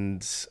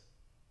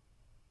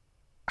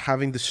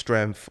having the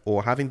strength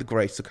or having the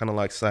grace to kind of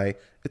like say,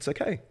 it's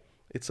okay.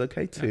 It's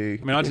okay to...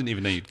 I mean, I didn't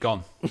even know you'd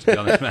gone, to be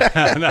honest.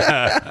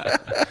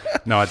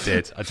 No, I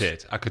did.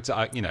 I could,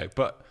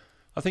 but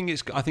I think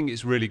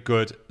it's really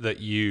good that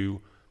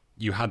you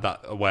had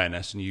that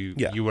awareness and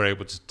you were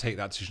able to take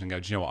that decision and go,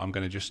 do you know what?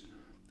 I'm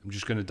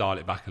just going to dial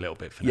it back a little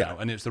bit for now.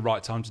 And it's the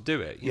right time to do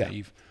it. You know,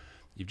 you've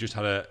just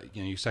had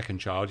your second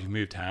child, you've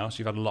moved house,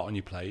 you've had a lot on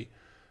your plate.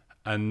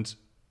 And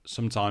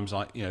sometimes,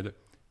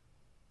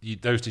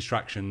 those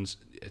distractions,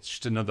 it's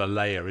just another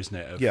layer, isn't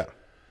it?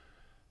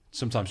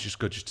 Sometimes it's just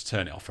good just to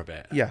turn it off for a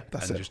bit. Yeah,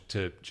 that's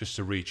it. Just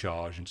to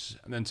recharge and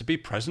then to be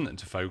present and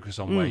to focus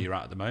on where you're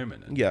at the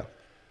moment. And, I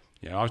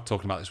was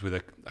talking about this with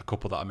a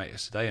couple that I met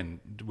yesterday, and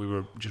we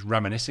were just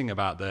reminiscing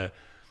about the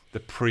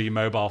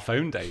pre-mobile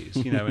phone days,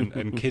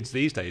 and kids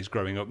these days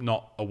growing up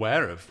not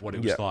aware of what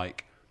it was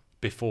like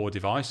before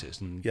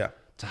devices, and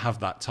to have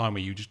that time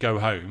where you just go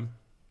home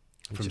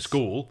from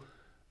school.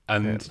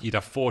 And you'd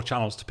have 4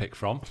 channels to pick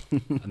from,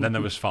 and then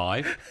there was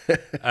 5,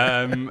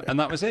 and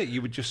that was it.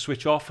 You would just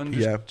switch off and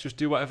just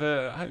do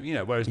whatever,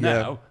 Whereas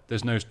now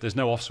there's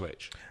no off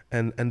switch.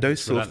 And those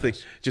sort of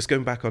things. Just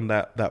going back on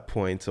that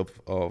point of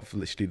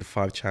literally the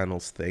 5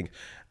 channels thing,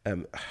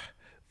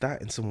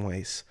 that in some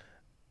ways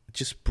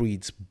just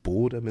breeds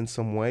boredom in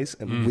some ways,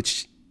 and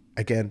which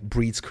again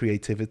breeds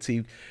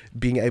creativity.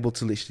 Being able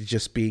to literally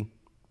just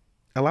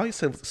allow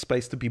yourself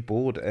space to be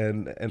bored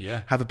and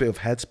have a bit of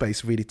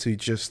headspace really to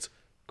just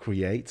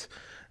create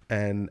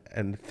and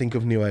think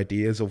of new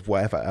ideas of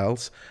whatever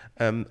else.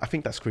 I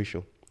think that's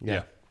crucial.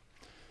 No,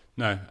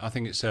 No, I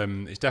think it's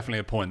definitely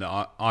a point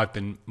that I've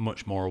been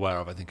much more aware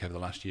of. I think over the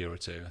last year or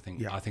two.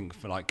 I think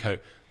for like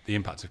the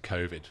impact of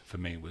COVID for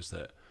me was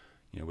that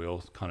we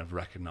all kind of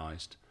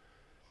recognised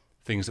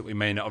things that we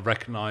may not have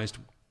recognised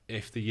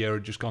if the year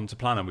had just gone to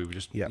plan and we were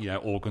just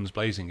all guns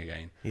blazing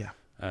again. Yeah.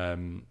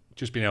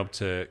 Just being able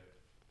to,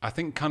 I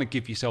think, kind of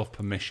give yourself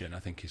permission, I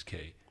think, is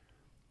key.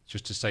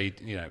 Just to say,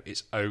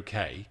 it's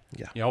okay.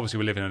 Yeah. Obviously,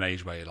 we live in an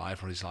age where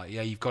everybody's like,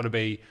 you've got to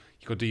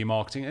do your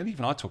marketing. And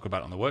even I talk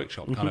about it on the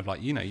workshop, kind of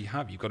like, you've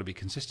got to be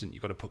consistent.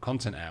 You've got to put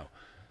content out.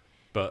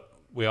 But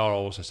we are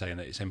also saying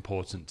that it's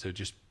important to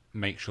just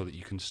make sure that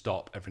you can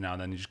stop every now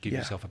and then and just give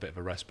yourself a bit of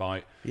a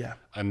respite. Yeah.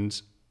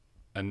 And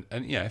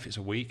if it's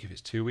a week, if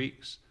it's 2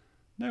 weeks,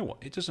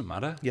 it doesn't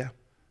matter. Yeah.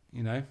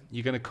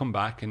 You're going to come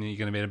back and you're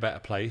going to be in a better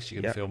place.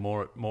 You're going to feel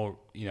more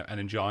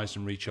energized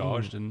and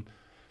recharged. And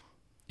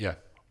yeah,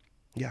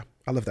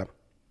 I love that.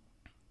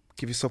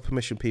 Give yourself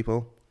permission,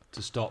 people,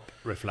 to stop,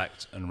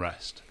 reflect, and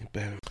rest.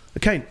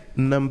 Okay,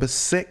 number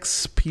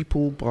 6,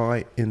 people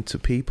buy into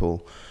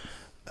people.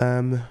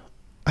 I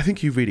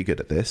think you're really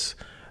good at this.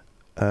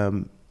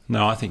 No,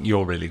 I think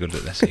you're really good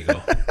at this,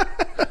 Igor.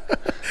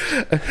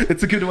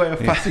 It's a good way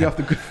of passing off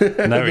the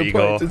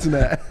point, isn't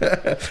it?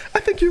 I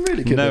think you're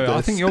really good at this. No,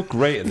 I think you're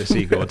great at this,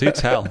 Igor. Do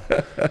tell.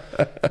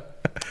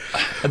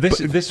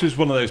 This was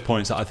one of those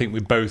points that I think we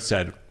both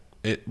said,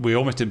 we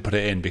almost didn't put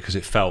it in because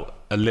it felt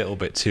a little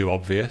bit too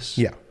obvious.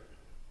 Yeah.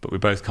 But we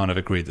both kind of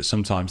agreed that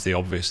sometimes the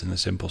obvious and the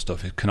simple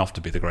stuff can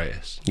often be the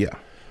greatest. Yeah.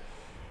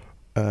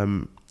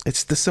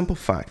 It's the simple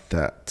fact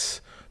that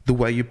the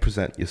way you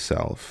present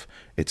yourself,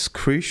 it's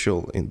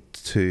crucial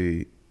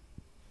into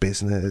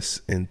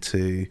business,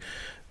 into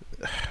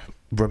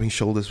rubbing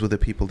shoulders with the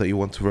people that you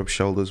want to rub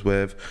shoulders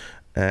with,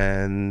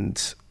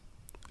 and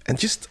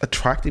just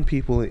attracting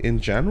people in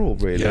general,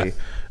 really.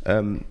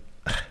 Yeah.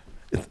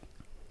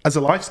 As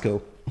a life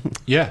skill.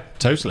 Yeah,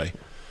 totally.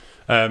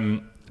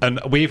 And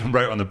we even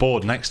wrote on the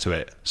board next to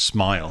it,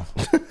 smile.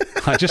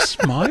 I just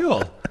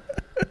smile.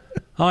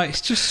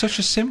 It's just such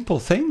a simple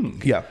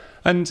thing. Yeah.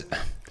 And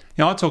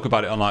I talk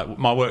about it on like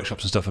my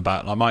workshops and stuff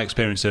about like my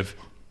experience of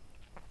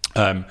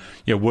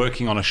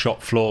working on a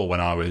shop floor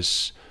when I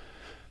was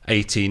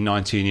 18,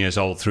 19 years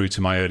old through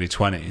to my early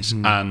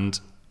 20s. And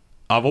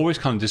I've always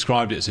kind of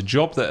described it as a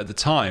job that at the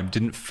time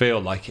didn't feel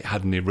like it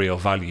had any real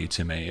value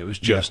to me. It was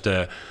just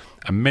a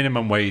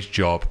minimum wage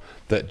job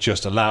that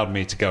just allowed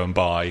me to go and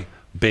buy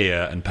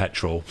beer and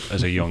petrol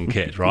as a young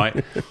kid,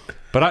 right?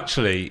 But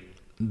actually,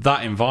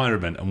 that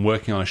environment and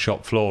working on a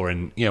shop floor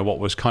in what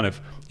was kind of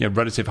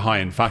relative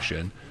high-end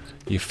fashion,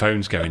 your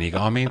phone's going, you go,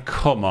 I mean,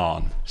 come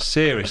on,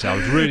 seriously, I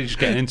was really just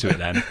getting into it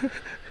then.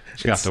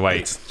 Just gonna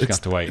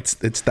have to wait.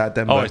 It's Dad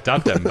Denver. Oh, it's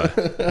Dad Denver.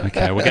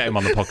 Okay, we'll get him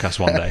on the podcast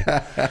one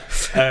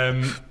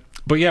day.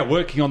 But yeah,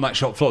 working on that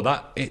shop floor,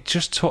 that it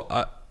just took.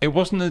 It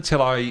wasn't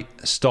until I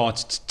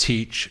started to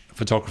teach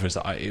photographers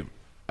that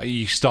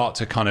you start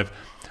to kind of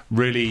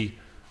really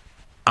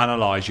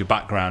analyze your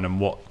background and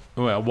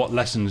what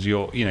lessons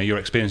your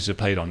experiences have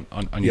played on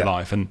your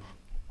life. And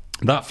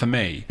that for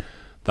me,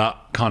 that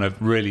kind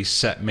of really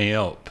set me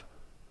up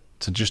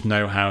to just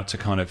know how to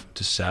kind of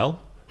to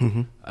sell,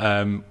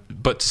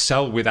 but to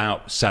sell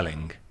without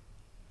selling.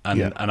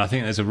 And I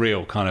think there's a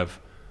real kind of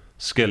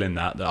skill in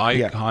that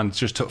I kind of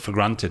just took for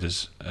granted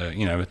as a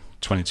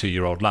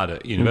 22-year-old lad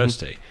at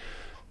university.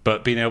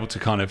 But being able to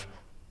kind of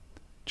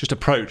just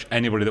approach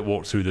anybody that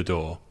walked through the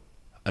door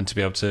and to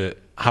be able to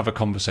have a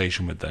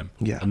conversation with them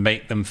and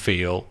make them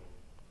feel,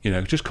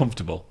 just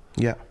comfortable.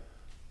 Yeah.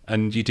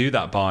 And you do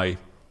that by,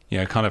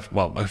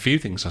 a few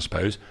things, I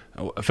suppose.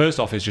 First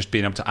off is just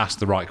being able to ask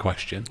the right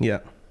question.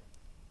 Yeah.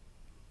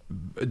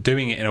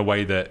 Doing it in a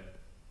way that,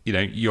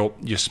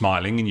 you're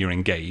smiling and you're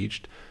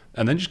engaged,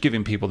 and then just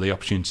giving people the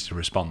opportunity to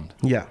respond.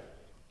 Yeah.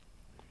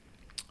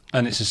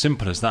 And it's as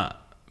simple as that.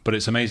 But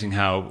it's amazing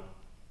how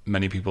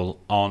many people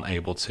aren't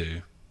able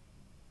to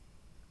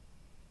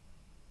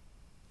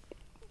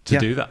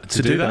do that.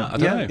 To do that. I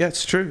don't know. Yeah,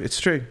 it's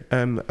true.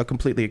 I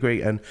completely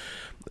agree. And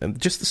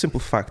just the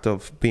simple fact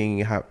of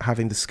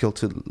having the skill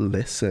to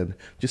listen,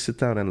 just sit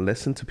down and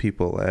listen to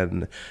people,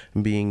 and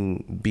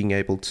being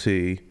able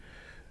to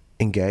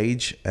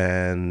engage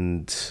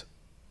and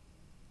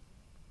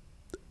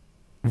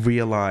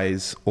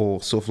realize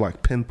or sort of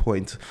like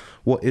pinpoint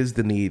what is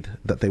the need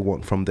that they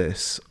want from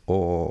this,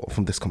 or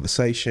from this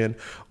conversation,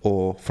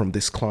 or from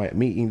this client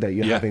meeting that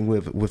you're having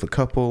with a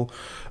couple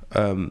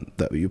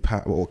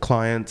or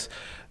client.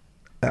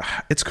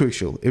 It's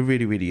crucial. It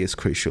really, really is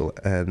crucial.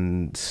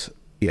 And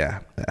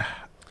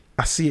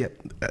I see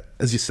it,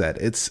 as you said,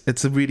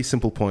 it's a really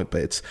simple point,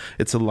 but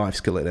it's a life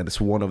skill, and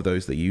it's one of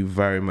those that you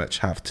very much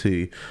have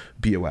to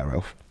be aware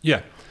of.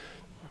 Yeah.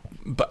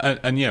 But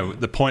and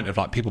the point of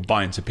like people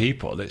buying to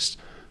people, it's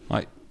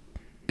like,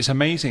 it's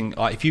amazing.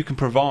 Like if you can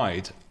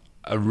provide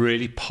a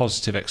really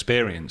positive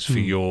experience for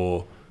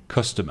your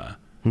customer,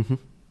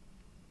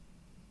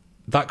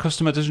 that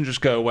customer doesn't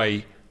just go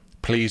away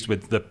pleased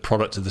with the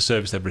product or the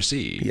service they've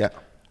received. Yeah.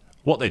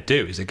 What they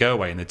do is they go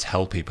away and they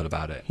tell people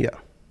about it. Yeah.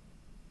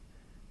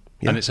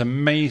 And it's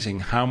amazing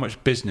how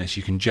much business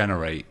you can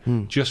generate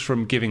just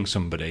from giving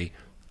somebody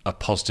a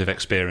positive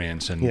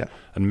experience and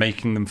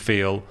making them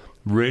feel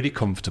really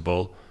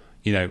comfortable,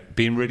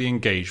 being really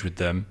engaged with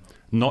them,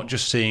 not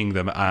just seeing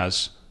them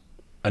as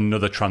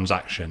another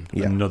transaction,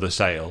 another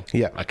sale,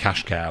 a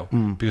cash cow.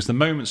 Because the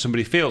moment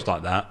somebody feels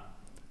like that,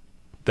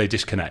 they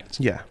disconnect.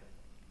 Yeah.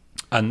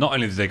 And not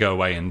only do they go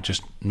away and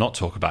just not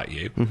talk about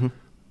you,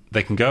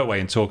 they can go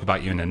away and talk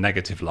about you in a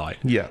negative light.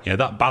 Yeah.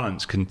 That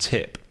balance can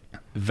tip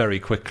very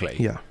quickly.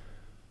 Yeah.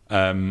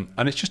 And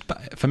it's just,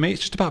 for me, it's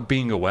just about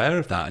being aware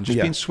of that and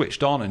just being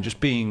switched on and just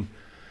being,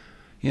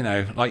 you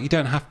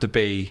don't have to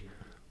be,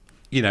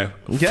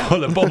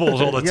 full of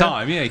bubbles all the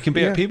time. Yeah, you can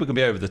be. People can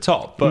be over the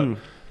top, but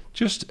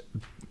just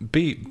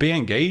be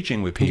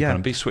engaging with people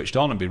and be switched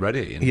on and be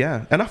ready.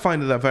 Yeah, and I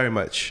find that very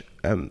much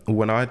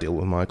when I deal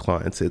with my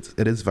clients, it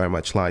is very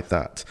much like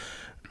that,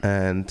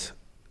 and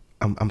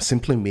I'm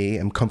simply me.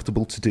 I'm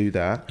comfortable to do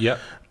that. Yeah.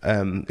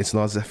 It's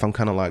not as if I'm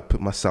kind of like put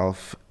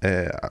myself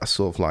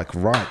sort of like,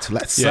 right,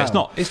 let's sell.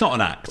 Yeah, it's not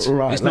an act.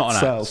 Right, it's not let's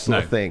an sell act.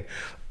 sort of thing.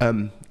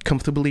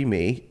 Comfortably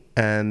me,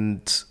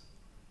 and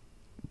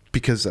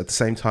because at the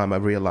same time I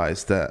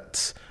realize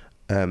that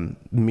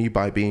me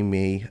by being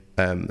me,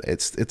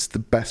 it's the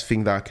best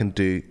thing that I can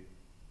do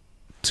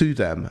to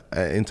them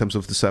in terms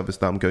of the service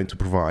that I'm going to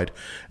provide,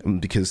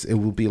 because it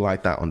will be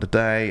like that on the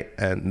day,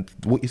 and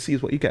what you see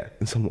is what you get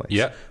in some ways.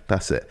 Yeah,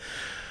 that's it.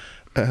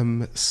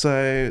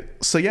 So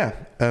yeah.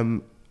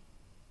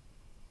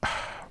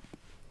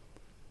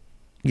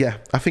 Yeah,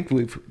 I think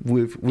we've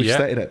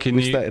stated it.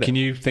 Can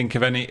you think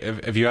of any?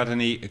 Have you had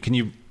any? Can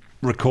you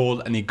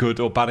recall any good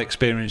or bad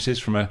experiences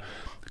from a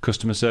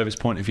customer service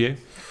point of view?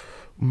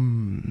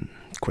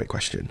 Great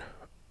question.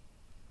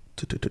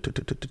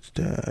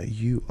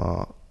 You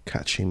are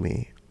catching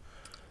me.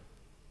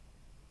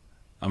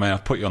 I mean,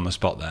 I've put you on the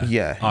spot there.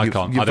 Yeah, I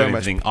can't. I don't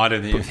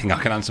even think I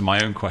can answer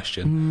my own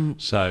question.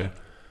 So,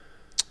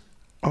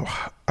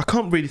 I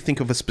can't really think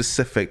of a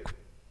specific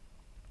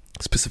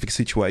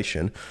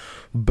situation,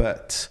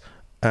 but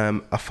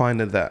I find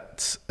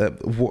that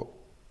what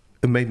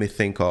it made me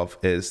think of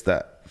is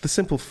that the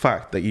simple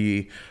fact that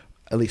you,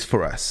 at least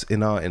for us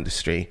in our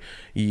industry,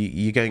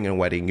 you're going on a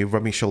wedding, you're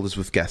rubbing shoulders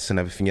with guests and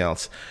everything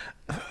else.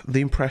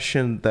 The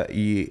impression that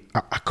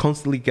I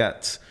constantly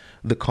get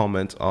the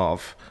comment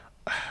of,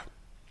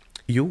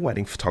 your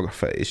wedding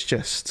photographer is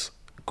just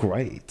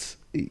great.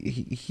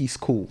 He's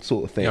cool,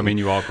 sort of thing. Yeah, I mean,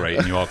 you are great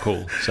and you are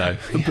cool. So,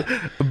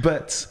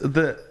 but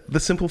the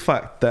simple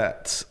fact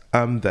that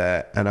I'm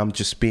there and I'm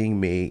just being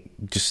me,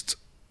 just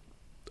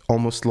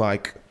almost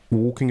like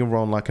walking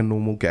around like a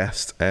normal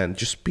guest and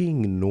just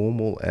being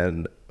normal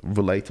and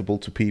relatable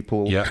to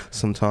people. Yeah.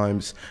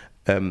 Sometimes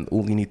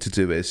all you need to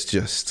do is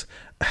just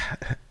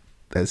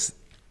there's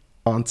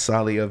Aunt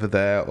Sally over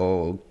there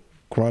or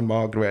Grand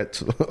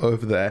Margaret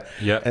over there,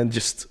 and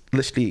just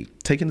literally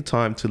taking the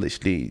time to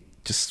literally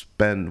just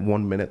spend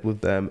 1 minute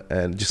with them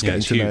and just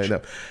getting to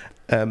know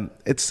them.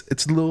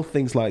 It's little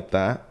things like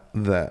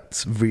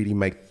that really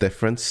make the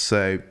difference.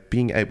 So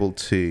being able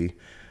to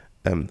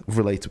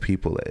relate to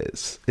people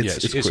it's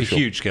a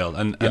huge skill.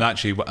 And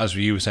actually, as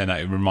you were saying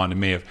that, it reminded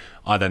me of,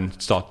 I then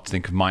started to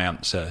think of my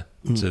answer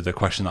to the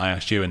question that I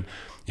asked you. And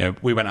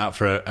we went out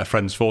for a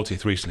friend's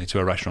 40th recently to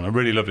a restaurant, a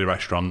really lovely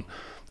restaurant.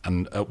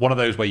 And one of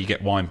those where you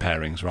get wine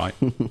pairings, right?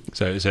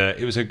 So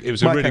it was a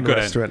really good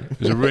restaurant. It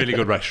was a really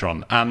good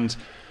restaurant, and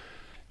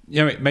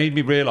it made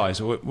me realise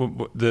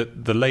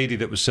the lady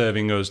that was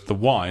serving us the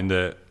wine,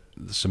 the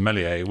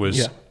sommelier,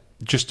 was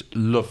just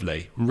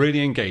lovely,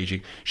 really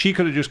engaging. She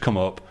could have just come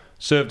up,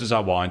 served us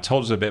our wine,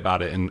 told us a bit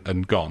about it,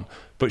 and gone.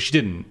 But she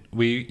didn't.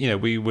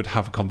 We would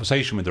have a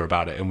conversation with her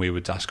about it, and we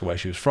would ask her where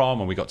she was from,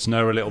 and we got to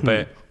know her a little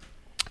bit.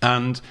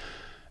 And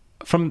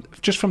from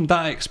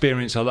that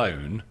experience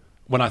alone,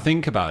 when I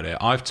think about it,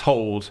 I've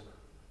told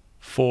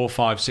 4,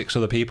 5, 6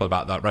 other people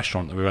about that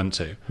restaurant that we went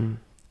to.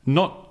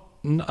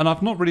 And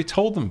I've not really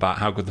told them about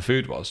how good the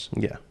food was.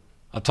 Yeah,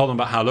 I told them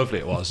about how lovely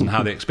it was and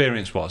how the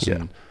experience was,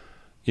 and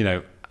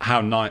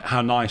how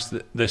nice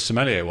the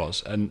sommelier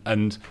was,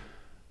 and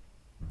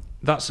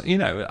that's that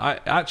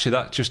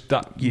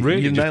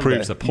really just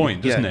proves the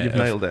point, doesn't it? You've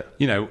nailed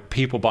it.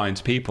 People buy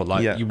into people.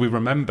 We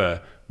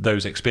remember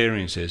those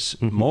experiences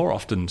more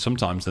often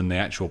sometimes than the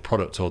actual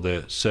product or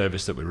the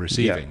service that we're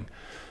receiving.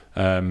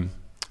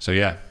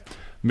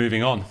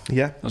 Moving on.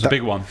 Yeah, that's a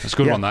big one. That's a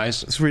good one. That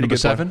is. It's really Number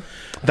good 7. One.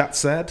 That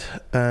said,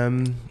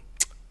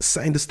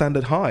 setting the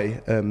standard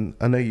high.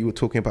 I know you were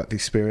talking about the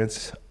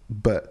experience,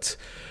 but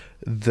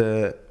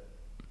the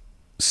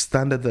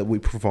standard that we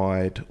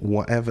provide,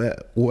 whatever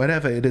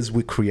it is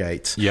we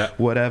create,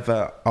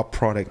 whatever our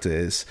product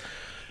is,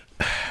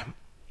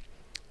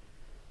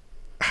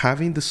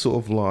 having the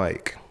sort of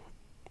like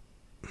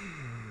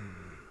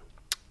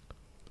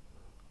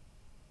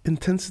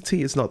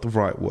intensity is not the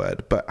right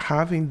word, but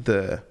having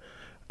the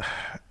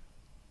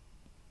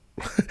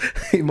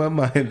in my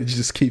mind it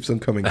just keeps on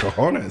coming to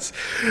honest,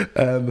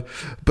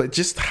 but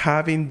just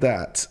having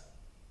that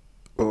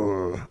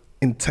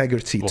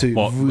integrity to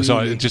really...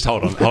 Sorry, just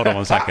hold on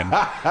 1 second.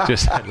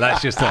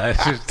 Let's just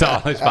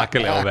dial this back a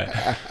little bit.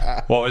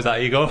 What was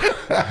that, Igor?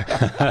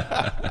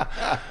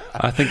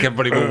 I think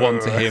everybody will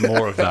want to hear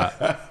more of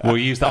that. We'll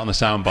use that on the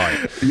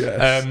soundbite.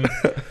 Yes.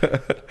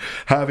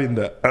 Having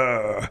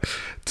the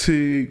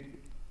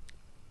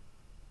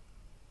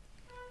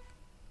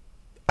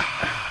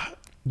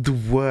the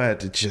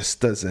word just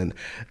doesn't...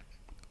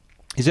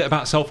 Is it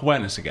about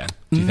self-awareness again?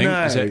 Do you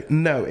think?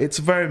 No, it's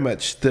very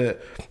much the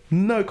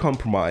no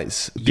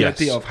compromise. The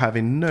idea of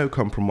having no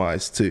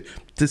compromise to,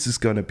 this is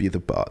going to be the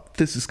bar,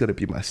 this is going to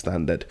be my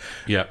standard.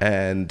 Yeah.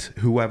 And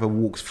whoever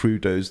walks through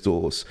those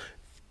doors,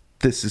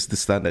 this is the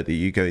standard that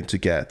you're going to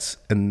get,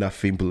 and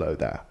nothing below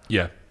that.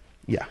 Yeah.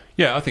 Yeah.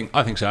 Yeah, I think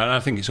so. And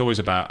I think it's always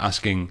about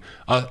asking...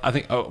 I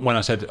think when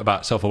I said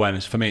about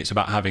self-awareness, for me, it's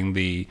about having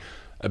the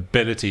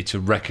ability to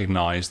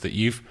recognise that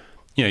you've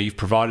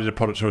provided a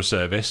product or a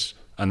service,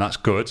 and that's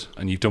good,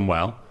 and you've done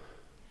well.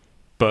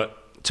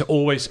 But to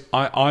always,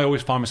 I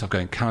always find myself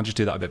going, can I just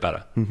do that a bit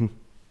better? Mm-hmm.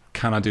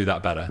 Can I do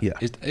that better? Yeah.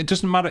 It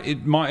doesn't matter.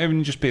 It might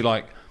even just be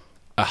like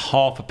a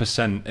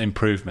 0.5%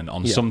 improvement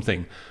on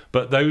something.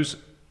 But those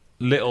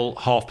little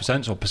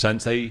 0.5% or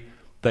percents,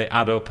 they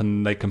add up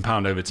and they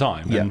compound over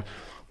time. Yeah. And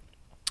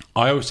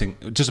I always think,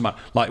 it doesn't matter.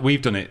 Like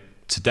we've done it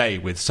today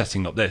with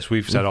setting up this.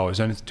 We've said,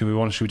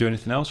 should we do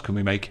anything else?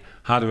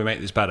 How do we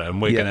make this better?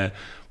 And we're going to,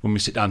 when we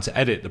sit down to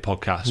edit the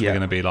podcast, we're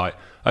going to be like,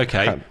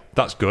 okay,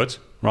 that's good,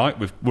 right?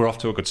 We're off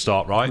to a good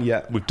start, right?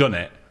 Yeah. We've done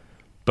it,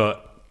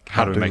 but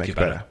how do we make it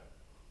better?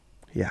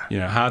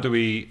 Yeah. How do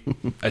we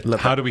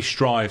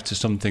strive to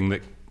something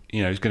that,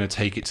 is going to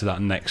take it to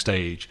that next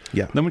stage?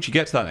 Yeah. And then once you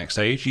get to that next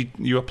stage,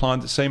 you apply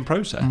the same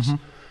process.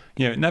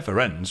 Mm-hmm. It never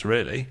ends,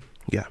 really.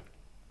 Yeah.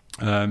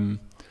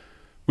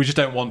 We just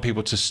don't want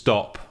people to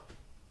stop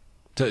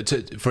for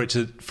it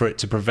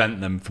to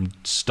prevent them from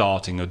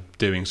starting or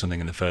doing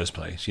something in the first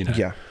place.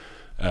 Yeah.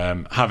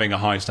 Having a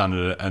high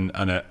standard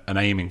and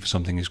aiming for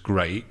something is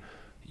great.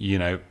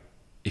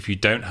 If you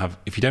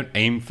don't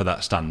aim for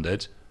that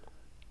standard,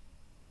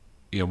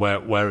 where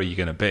are you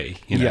going to be?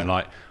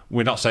 Like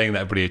we're not saying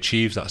that everybody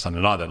achieves that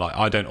standard either. Like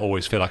I don't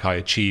always feel like I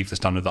achieve the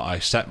standard that I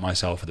set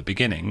myself at the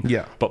beginning.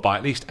 Yeah. But by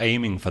at least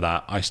aiming for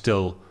that, I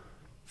still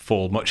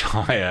fall much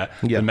higher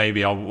than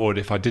maybe I would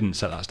if I didn't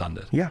set that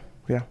standard. Yeah.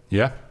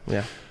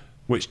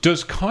 Which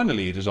does kind of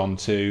lead us on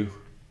to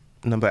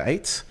number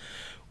 8,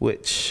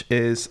 which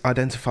is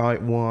identify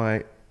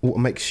what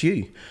makes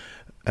you,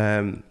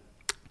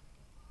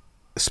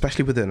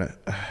 especially within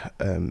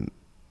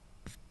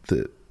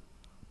the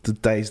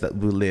days that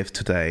we live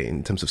today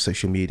in terms of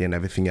social media and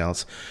everything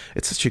else.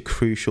 It's such a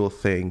crucial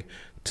thing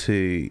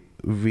to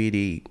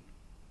really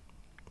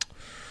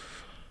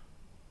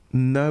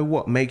know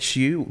what makes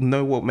you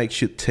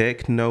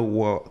tick, know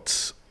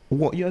what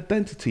your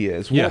identity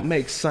is, what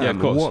makes Sam,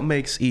 what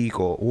makes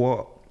Igor,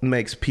 what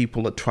makes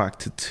people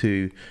attracted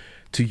to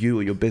you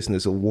or your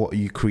business or what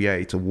you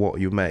create or what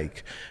you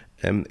make.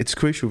 It's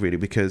crucial really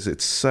because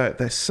there's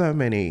so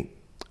many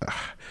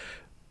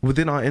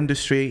within our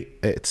industry.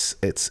 It's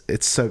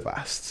so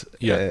vast.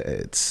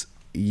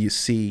 You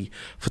see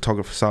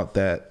photographers out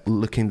there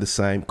looking the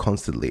same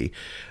constantly,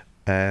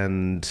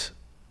 and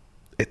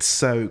it's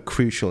so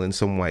crucial in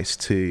some ways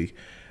to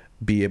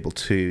be able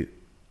to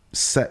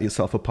set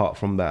yourself apart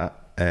from that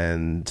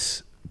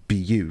and be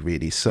you,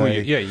 really. So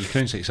you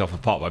can set yourself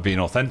apart by being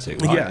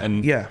authentic, right?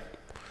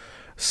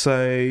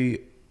 So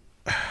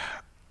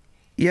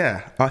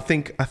I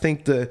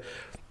think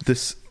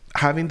this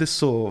having this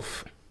sort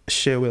of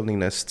sheer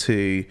willingness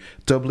to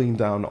doubling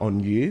down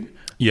on you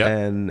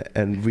and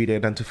really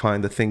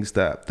identifying the things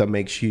that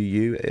makes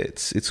you,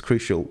 it's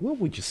crucial. What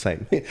would you say?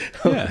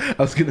 I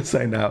was going to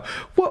say now,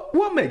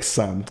 what makes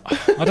Sam?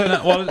 I don't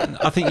know. Well,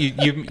 I think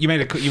you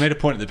made a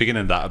point at the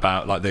beginning of that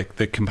about like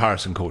the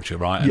comparison culture,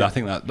 right? And I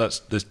think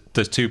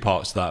there's two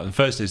parts to that. The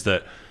first is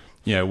that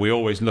we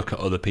always look at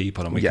other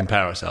people and we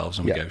compare ourselves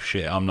and we go,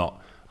 shit, I'm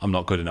not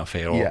good enough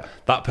here, or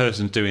that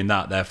person's doing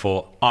that,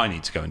 therefore I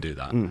need to go and do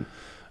that.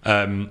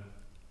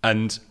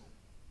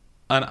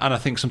 And I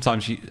think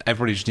sometimes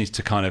everybody just needs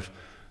to kind of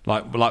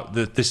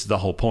this is the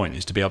whole point,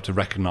 is to be able to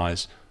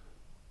recognise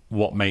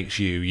what makes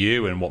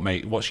you and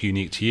what's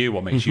unique to you,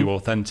 what makes you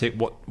authentic,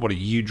 what are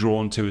you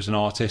drawn to as an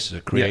artist, as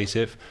a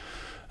creative.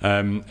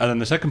 And then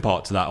the second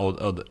part to that, or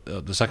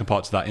the second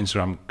part to that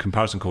Instagram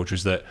comparison culture,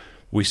 is that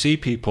we see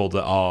people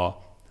that are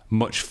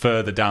much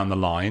further down the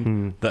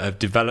line, that have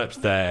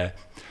developed their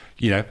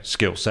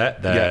skill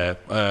set, their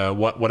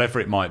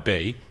whatever it might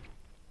be,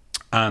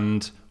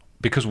 and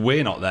because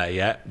we're not there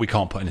yet, we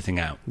can't put anything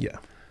out.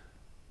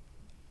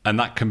 And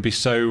that can be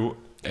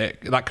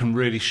that can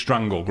really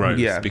strangle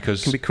growth,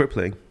 because it can be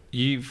crippling.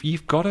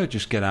 You've got to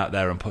just get out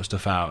there and put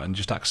stuff out and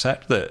just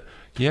accept that.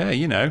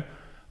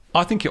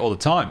 I think it all the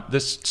time.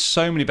 There's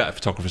so many better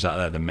photographers out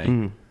there than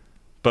me,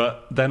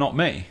 but they're not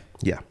me.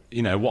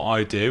 What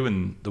I do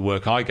and the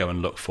work I go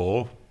and look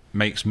for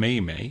makes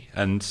me,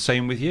 and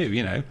same with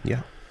you.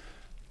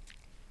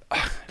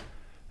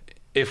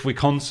 If we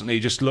constantly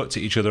just looked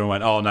at each other and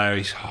went, "Oh no,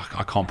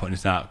 I can't put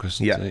anything out because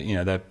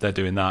they're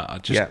doing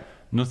that,"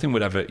 Nothing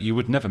you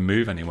would never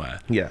move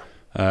anywhere. Yeah.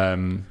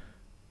 And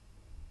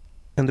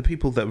the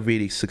people that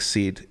really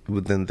succeed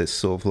within this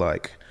sort of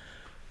like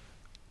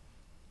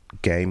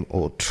game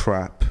or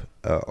trap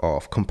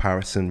of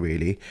comparison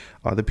really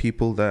are the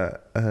people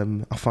that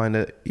I find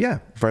that,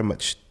 very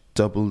much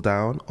double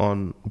down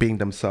on being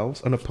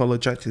themselves,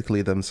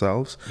 unapologetically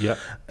themselves. Yeah.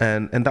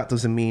 And that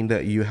doesn't mean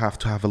that you have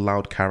to have a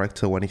loud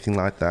character or anything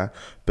like that,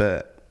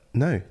 but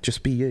no,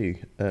 just be you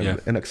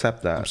and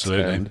accept that.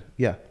 Absolutely. And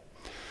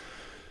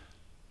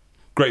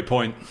great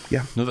point.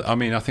 Yeah. I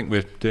mean, I think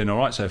we're doing all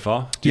right so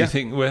far. Do you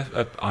think we're...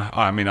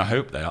 I mean, I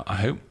hope they are. I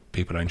hope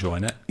people are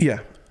enjoying it. Yeah.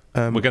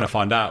 We're going to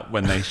find out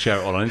when they share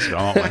it all on Instagram,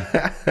 aren't we?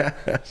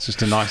 It's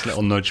just a nice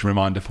little nudge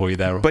reminder for you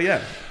there. But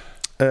yeah.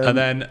 And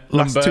then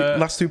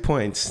last 2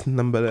 points.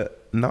 Number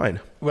 9.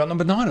 We're at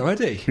number 9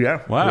 already?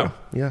 Yeah. Wow.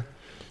 Yeah.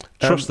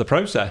 Trust the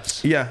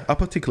process. Yeah, I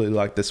particularly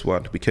like this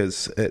one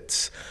because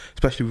it's,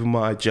 especially with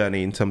my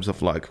journey in terms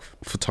of like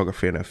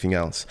photography and everything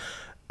else,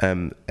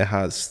 it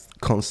has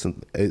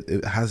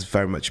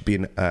very much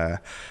been a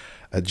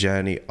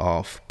journey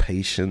of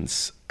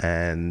patience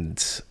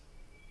and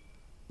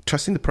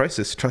trusting the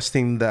process,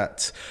 trusting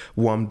that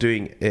what I'm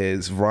doing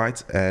is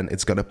right and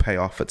it's going to pay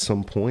off at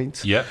some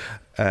point. Yeah.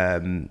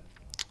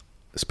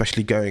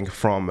 Especially going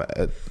from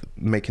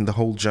making the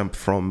whole jump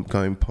from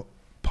going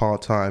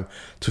part-time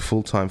to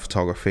full-time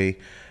photography.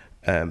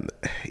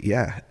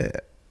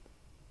 It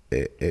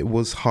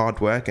was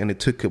hard work and it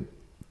took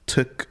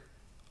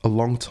a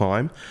long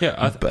time.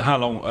 Yeah, how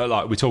long?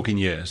 Like we're talking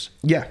years.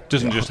 Yeah,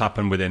 doesn't just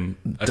happen within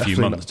a few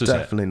months, does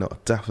it?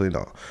 Definitely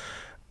not.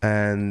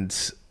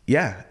 And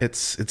yeah,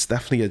 it's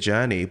definitely a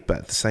journey, but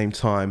at the same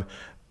time,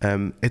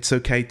 it's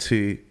okay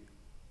to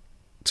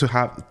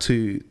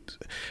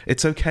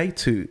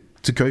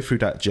go through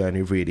that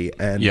journey really,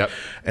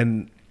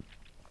 and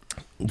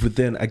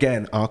within,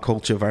 again, our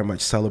culture very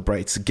much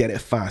celebrates get it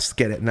fast,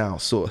 get it now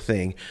sort of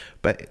thing,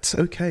 but it's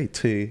okay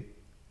to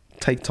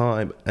take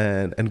time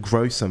and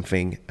grow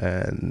something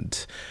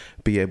and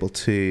be able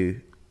to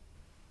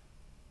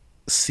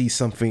see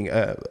something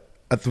at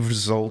the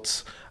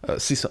results.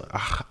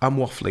 I'm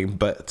waffling,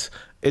 but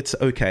it's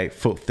okay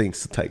for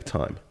things to take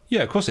time.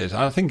 Yeah, of course it is.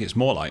 I think it's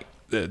more like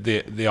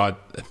the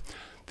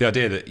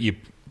idea that you're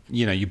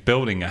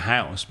building a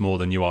house more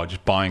than you are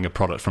just buying a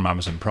product from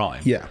Amazon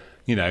Prime. Yeah.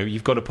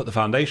 You've got to put the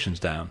foundations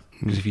down,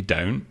 because if you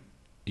don't,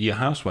 your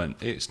house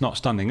it's not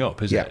standing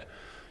up, is it?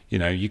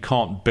 You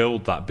can't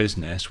build that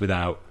business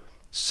without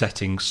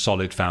setting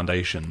solid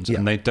foundations,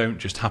 and they don't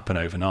just happen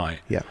overnight.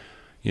 Yeah.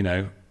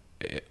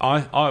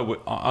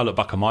 I look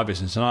back on my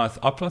business, and I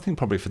think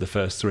probably for the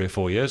first 3 or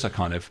 4 years, I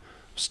kind of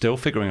still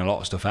figuring a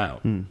lot of stuff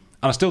out, and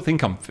I still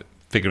think I'm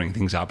figuring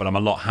things out, but I'm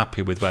a lot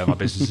happier with where my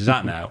business is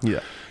at now.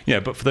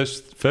 But for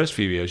those first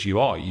few years,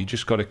 you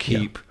just got to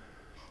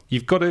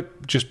you've got to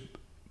just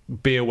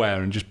be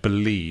aware and just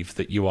believe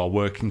that you are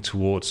working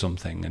towards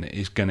something, and it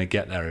is going to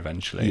get there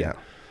eventually.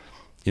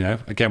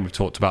 Again, we've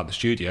talked about the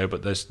studio,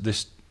 but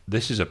this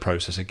is a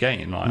process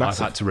again. I've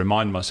had to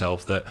remind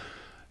myself that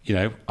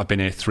I've been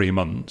here 3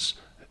 months.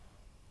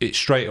 It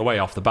straight away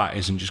off the bat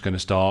isn't just going to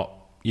start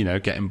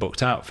getting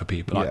booked out for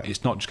people.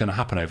 It's not just going to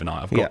happen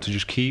overnight. I've got to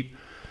just keep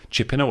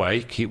chipping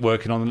away, keep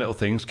working on the little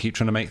things, keep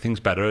trying to make things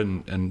better,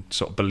 and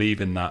sort of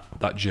believe in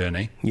that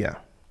journey.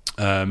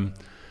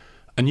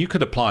 And you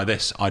could apply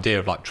this idea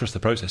of like trust the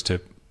process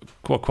to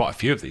quite a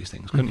few of these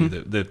things, couldn't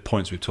you? The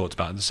points we've talked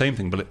about, the same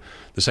thing, but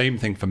the same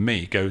thing for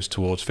me goes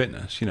towards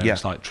fitness.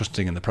 It's like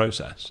trusting in the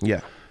process.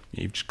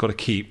 You've just got to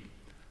keep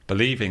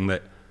believing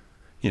that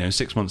in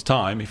 6 months'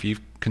 time, if you've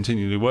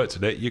continually worked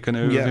at it, you're going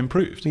to have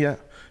improved.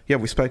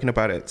 We've spoken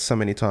about it so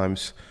many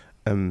times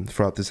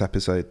throughout this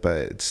episode, but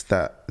it's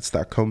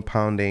that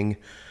compounding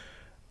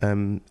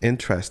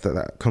interest,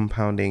 that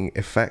compounding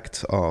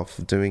effect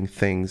of doing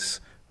things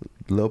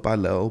little by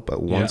little,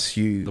 but once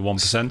you... The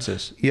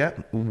 1%ers.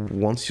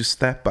 Once you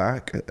step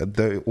back,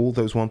 all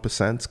those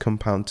 1%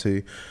 compound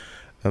to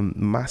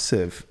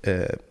massive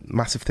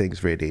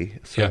things, really.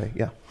 So,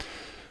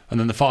 And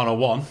then the final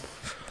one?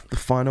 The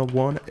final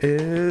one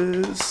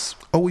is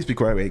always be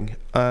growing.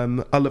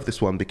 I love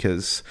this one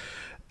because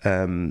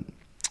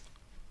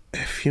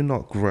if you're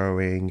not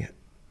growing,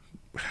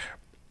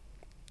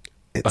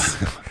 it's...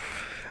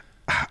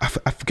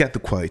 I forget the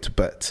quote,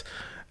 but...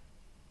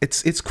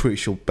 It's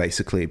crucial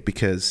basically,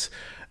 because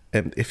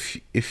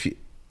if you,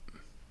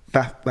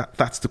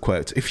 that's the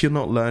quote. If you're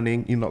not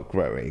learning, you're not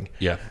growing.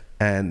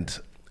 And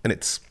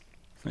it's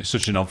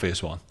such an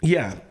obvious one.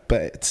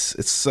 But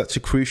it's such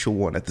a crucial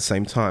one at the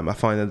same time. I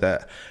find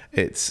that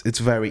it's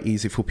very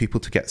easy for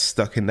people to get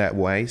stuck in their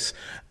ways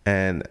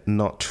and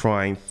not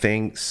trying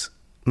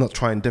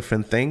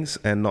different things,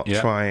 and not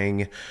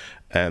trying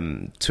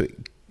to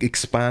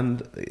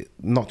expand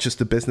not just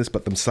the business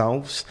but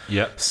themselves.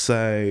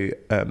 So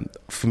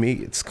for me,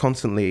 it's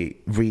constantly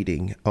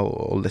reading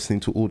or listening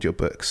to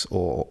audiobooks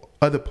or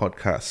other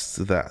podcasts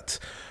that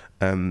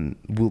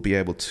will be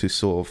able to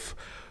sort of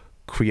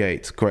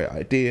create great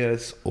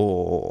ideas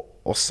or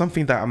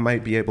something that I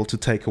might be able to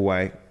take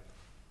away.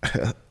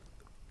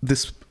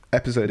 This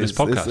episode this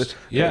podcast.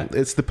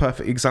 It's the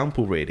perfect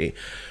example, really.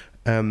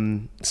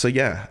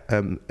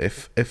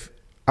 If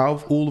out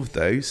of all of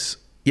those,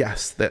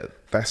 yes,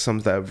 there's some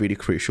that are really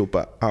crucial,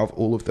 but out of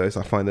all of those,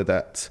 I find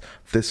that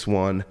this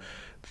one,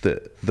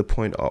 the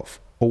point of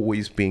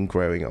always being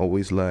growing,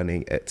 always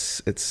learning,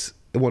 it's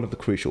one of the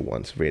crucial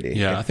ones, really.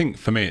 Yeah, I think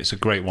for me it's a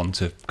great one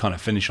to kind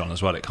of finish on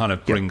as well. It kind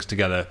of brings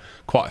together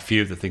quite a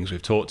few of the things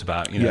we've talked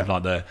about,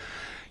 like the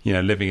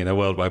living in a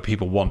world where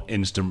people want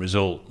instant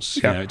results.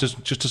 It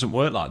just doesn't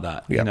work like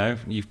that.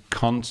 You've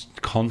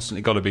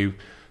constantly got to be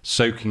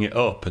soaking it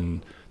up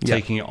and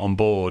taking it on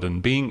board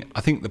and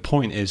I think the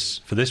point is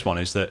for this one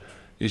is that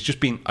it's just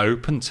being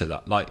open to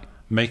that, like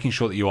making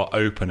sure that you are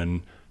open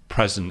and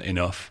present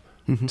enough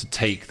to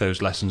take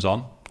those lessons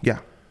on.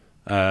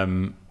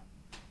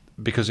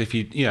 Because if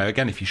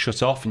you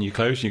shut off and you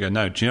close and you go,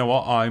 no, do you know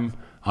what,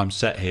 I'm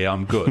set here,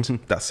 I'm good.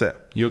 That's it.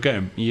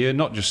 You're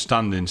not just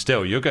standing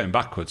still, you're going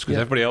backwards because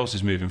everybody else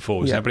is moving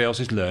forwards, everybody else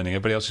is learning,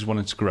 everybody else is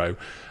wanting to grow.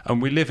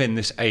 And we live in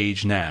this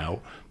age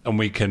now, and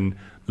we can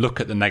look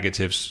at the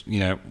negatives.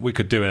 We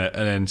could do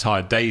an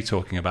entire day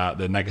talking about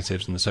the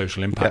negatives and the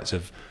social impacts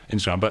of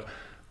Instagram, but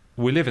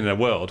we live in a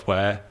world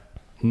where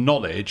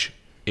knowledge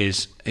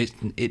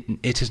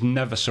it has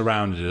never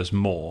surrounded us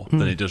more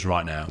than it does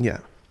right now.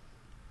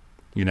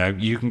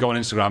 You can go on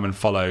Instagram and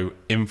follow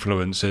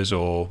influencers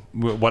or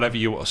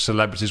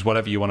celebrities,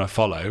 whatever you want to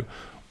follow,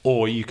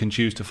 or you can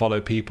choose to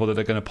follow people that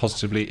are going to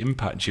positively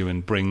impact you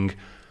and bring,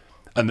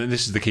 and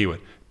this is the key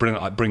word,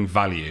 bring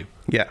value.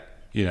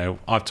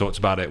 I've talked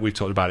about it. We've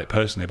talked about it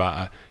personally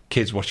about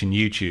kids watching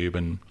YouTube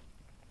and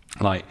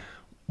like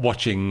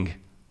watching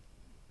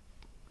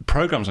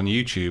programs on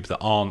YouTube that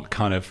aren't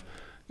kind of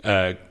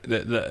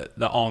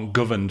that aren't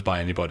governed by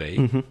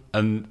anybody,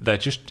 and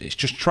it's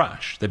just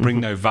trash. They bring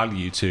no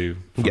value to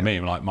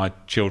me, like my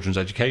children's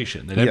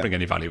education. They don't bring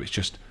any value. It's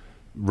just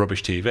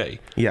rubbish TV.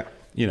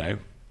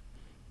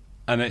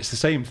 And it's the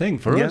same thing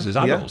for us as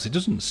adults. It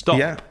doesn't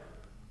stop.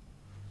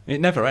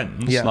 It never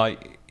ends.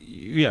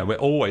 We're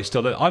always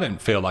still. I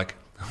don't feel like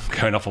I'm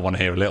going off on one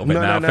here a little bit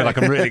now. I feel like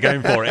I'm really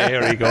going for it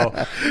here.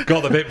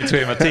 Got the bit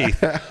between my teeth.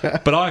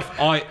 But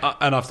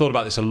I've thought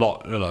about this a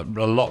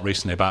lot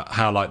recently about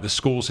how like the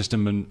school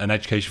system and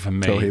education for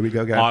me. So here we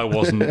go again.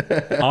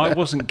 I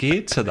wasn't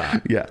geared to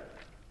that.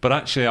 But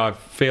actually, I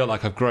feel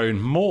like I've grown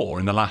more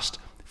in the last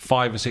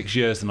 5 or 6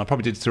 years than I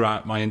probably did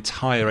throughout my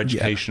entire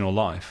educational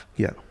life.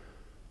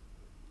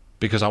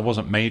 Because I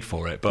wasn't made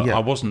for it, but I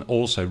wasn't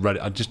also ready.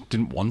 I just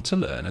didn't want to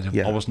learn.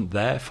 I wasn't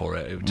there for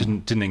it. It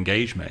didn't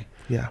engage me.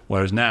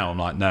 Whereas now I'm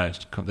like, no,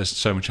 there's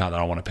so much out there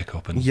I want to pick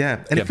up and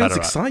and it feels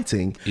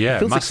exciting. It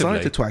feels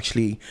exciting to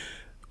actually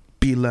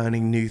be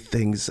learning new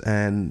things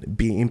and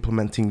be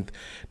implementing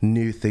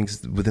new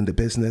things within the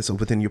business or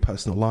within your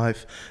personal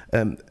life.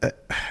 It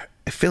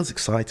feels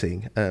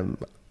exciting. I'm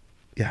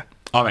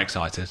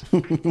excited.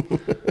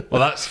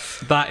 Well,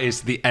 that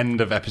is the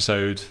end of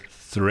episode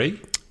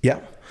 3.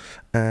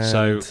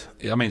 So,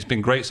 it's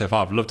been great so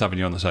far. I've loved having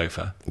you on the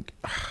sofa.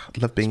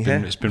 Love being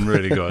here. It's been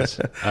really good.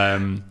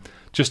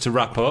 Just to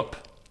wrap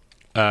up,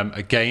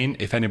 again,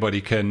 if anybody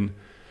can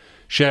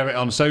share it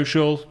on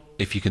social,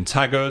 if you can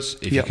tag us,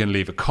 if you can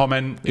leave a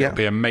comment, it would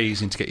be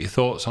amazing to get your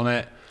thoughts on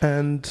it.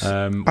 And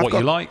what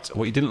you liked,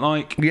 what you didn't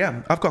like.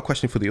 I've got a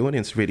question for the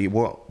audience, really.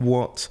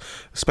 What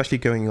especially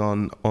going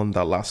on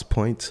that last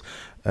point,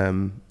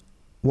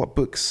 what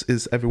books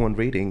is everyone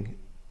reading?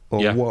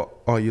 Or what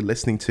are you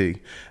listening to?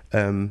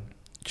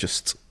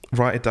 Just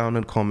write it down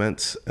and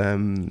comment.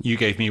 You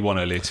gave me one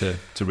earlier to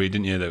read,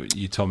 didn't you? That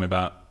you told me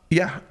about.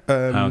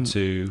 How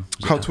to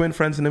win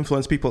friends and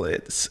influence people.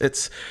 It's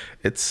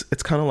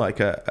kind of like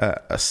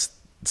a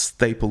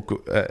staple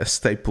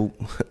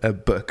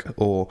book,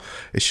 or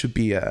it should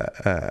be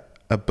a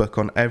book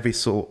on every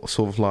sort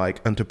of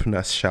like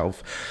entrepreneur's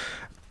shelf.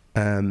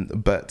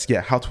 But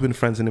How to Win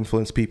Friends and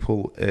Influence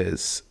People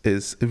is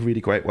a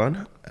really great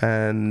one,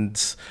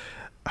 and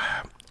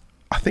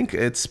I think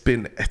it's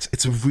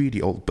a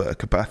really old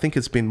book, but I think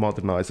it's been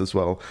modernized as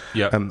well.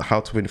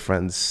 How to Win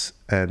Friends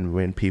and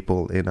Win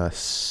People in a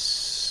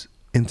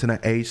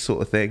internet age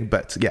sort of thing.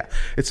 But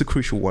it's a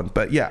crucial one.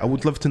 But I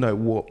would love to know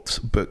what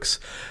books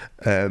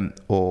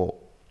or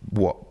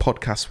what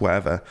podcasts,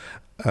 whatever,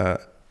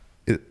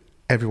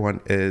 everyone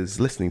is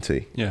listening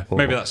to.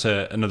 Maybe that's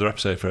another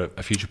episode for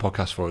a future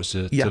podcast for us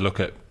to look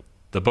at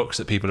the books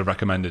that people have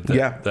recommended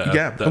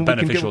that are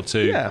beneficial to.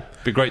 It'd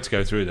be great to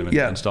go through them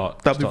and start.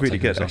 That'd be really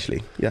good,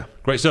 actually.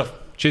 Great stuff.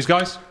 Cheers,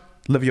 guys.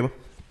 Love you.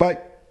 Bye.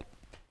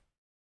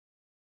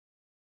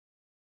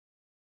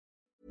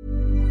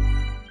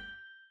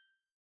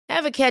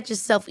 Ever catch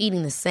yourself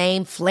eating the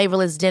same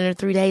flavorless dinner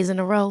 3 days in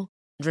a row?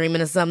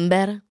 Dreaming of something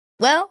better?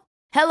 Well,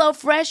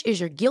 HelloFresh is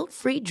your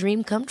guilt-free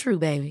dream come true,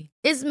 baby.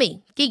 It's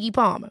me, Keke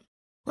Palmer.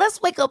 Let's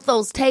wake up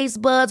those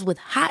taste buds with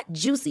hot,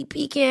 juicy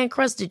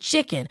pecan-crusted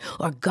chicken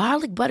or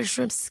garlic butter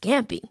shrimp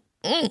scampi.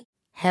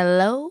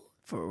 Hello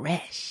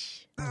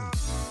Fresh.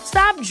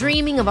 Stop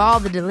dreaming of all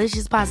the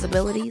delicious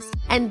possibilities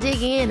and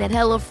dig in at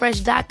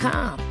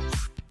HelloFresh.com.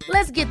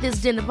 Let's get this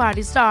dinner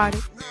party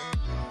started.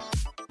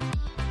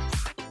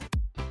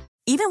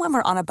 Even when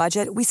we're on a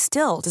budget, we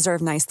still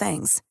deserve nice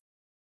things.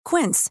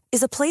 Quince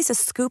is a place to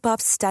scoop up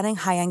stunning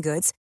high-end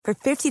goods for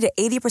 50 to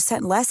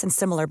 80% less than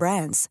similar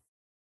brands.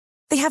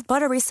 They have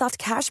buttery soft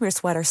cashmere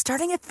sweaters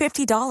starting at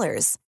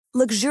 $50,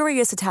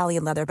 luxurious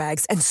Italian leather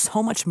bags, and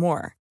so much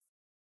more.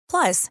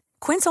 Plus,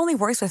 Quince only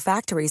works with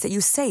factories that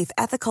use safe,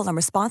 ethical, and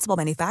responsible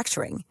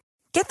manufacturing.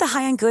 Get the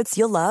high-end goods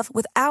you'll love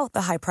without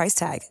the high price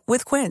tag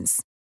with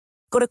Quince.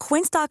 Go to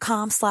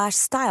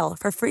quince.com/style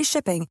for free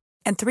shipping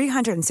and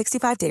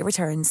 365-day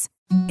returns.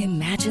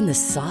 Imagine the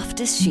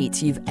softest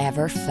sheets you've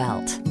ever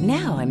felt.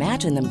 Now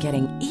imagine them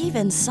getting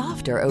even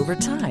softer over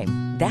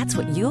time. That's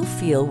what you'll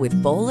feel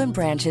with Boll &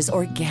 Branch's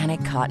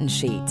organic cotton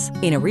sheets.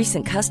 In a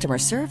recent customer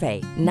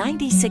survey,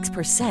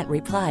 96%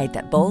 replied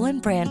that Boll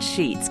 & Branch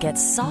sheets get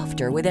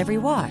softer with every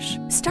wash.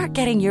 Start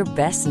getting your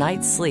best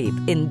night's sleep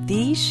in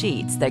these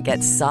sheets that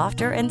get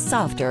softer and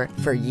softer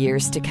for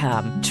years to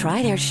come.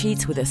 Try their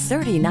sheets with a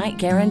 30-night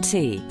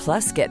guarantee.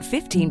 Plus, get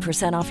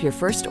 15% off your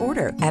first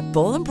order at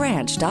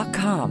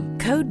bollandbranch.com.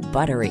 Code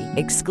BUTTERY.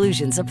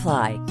 Exclusions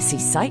apply. See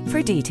site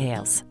for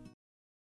details.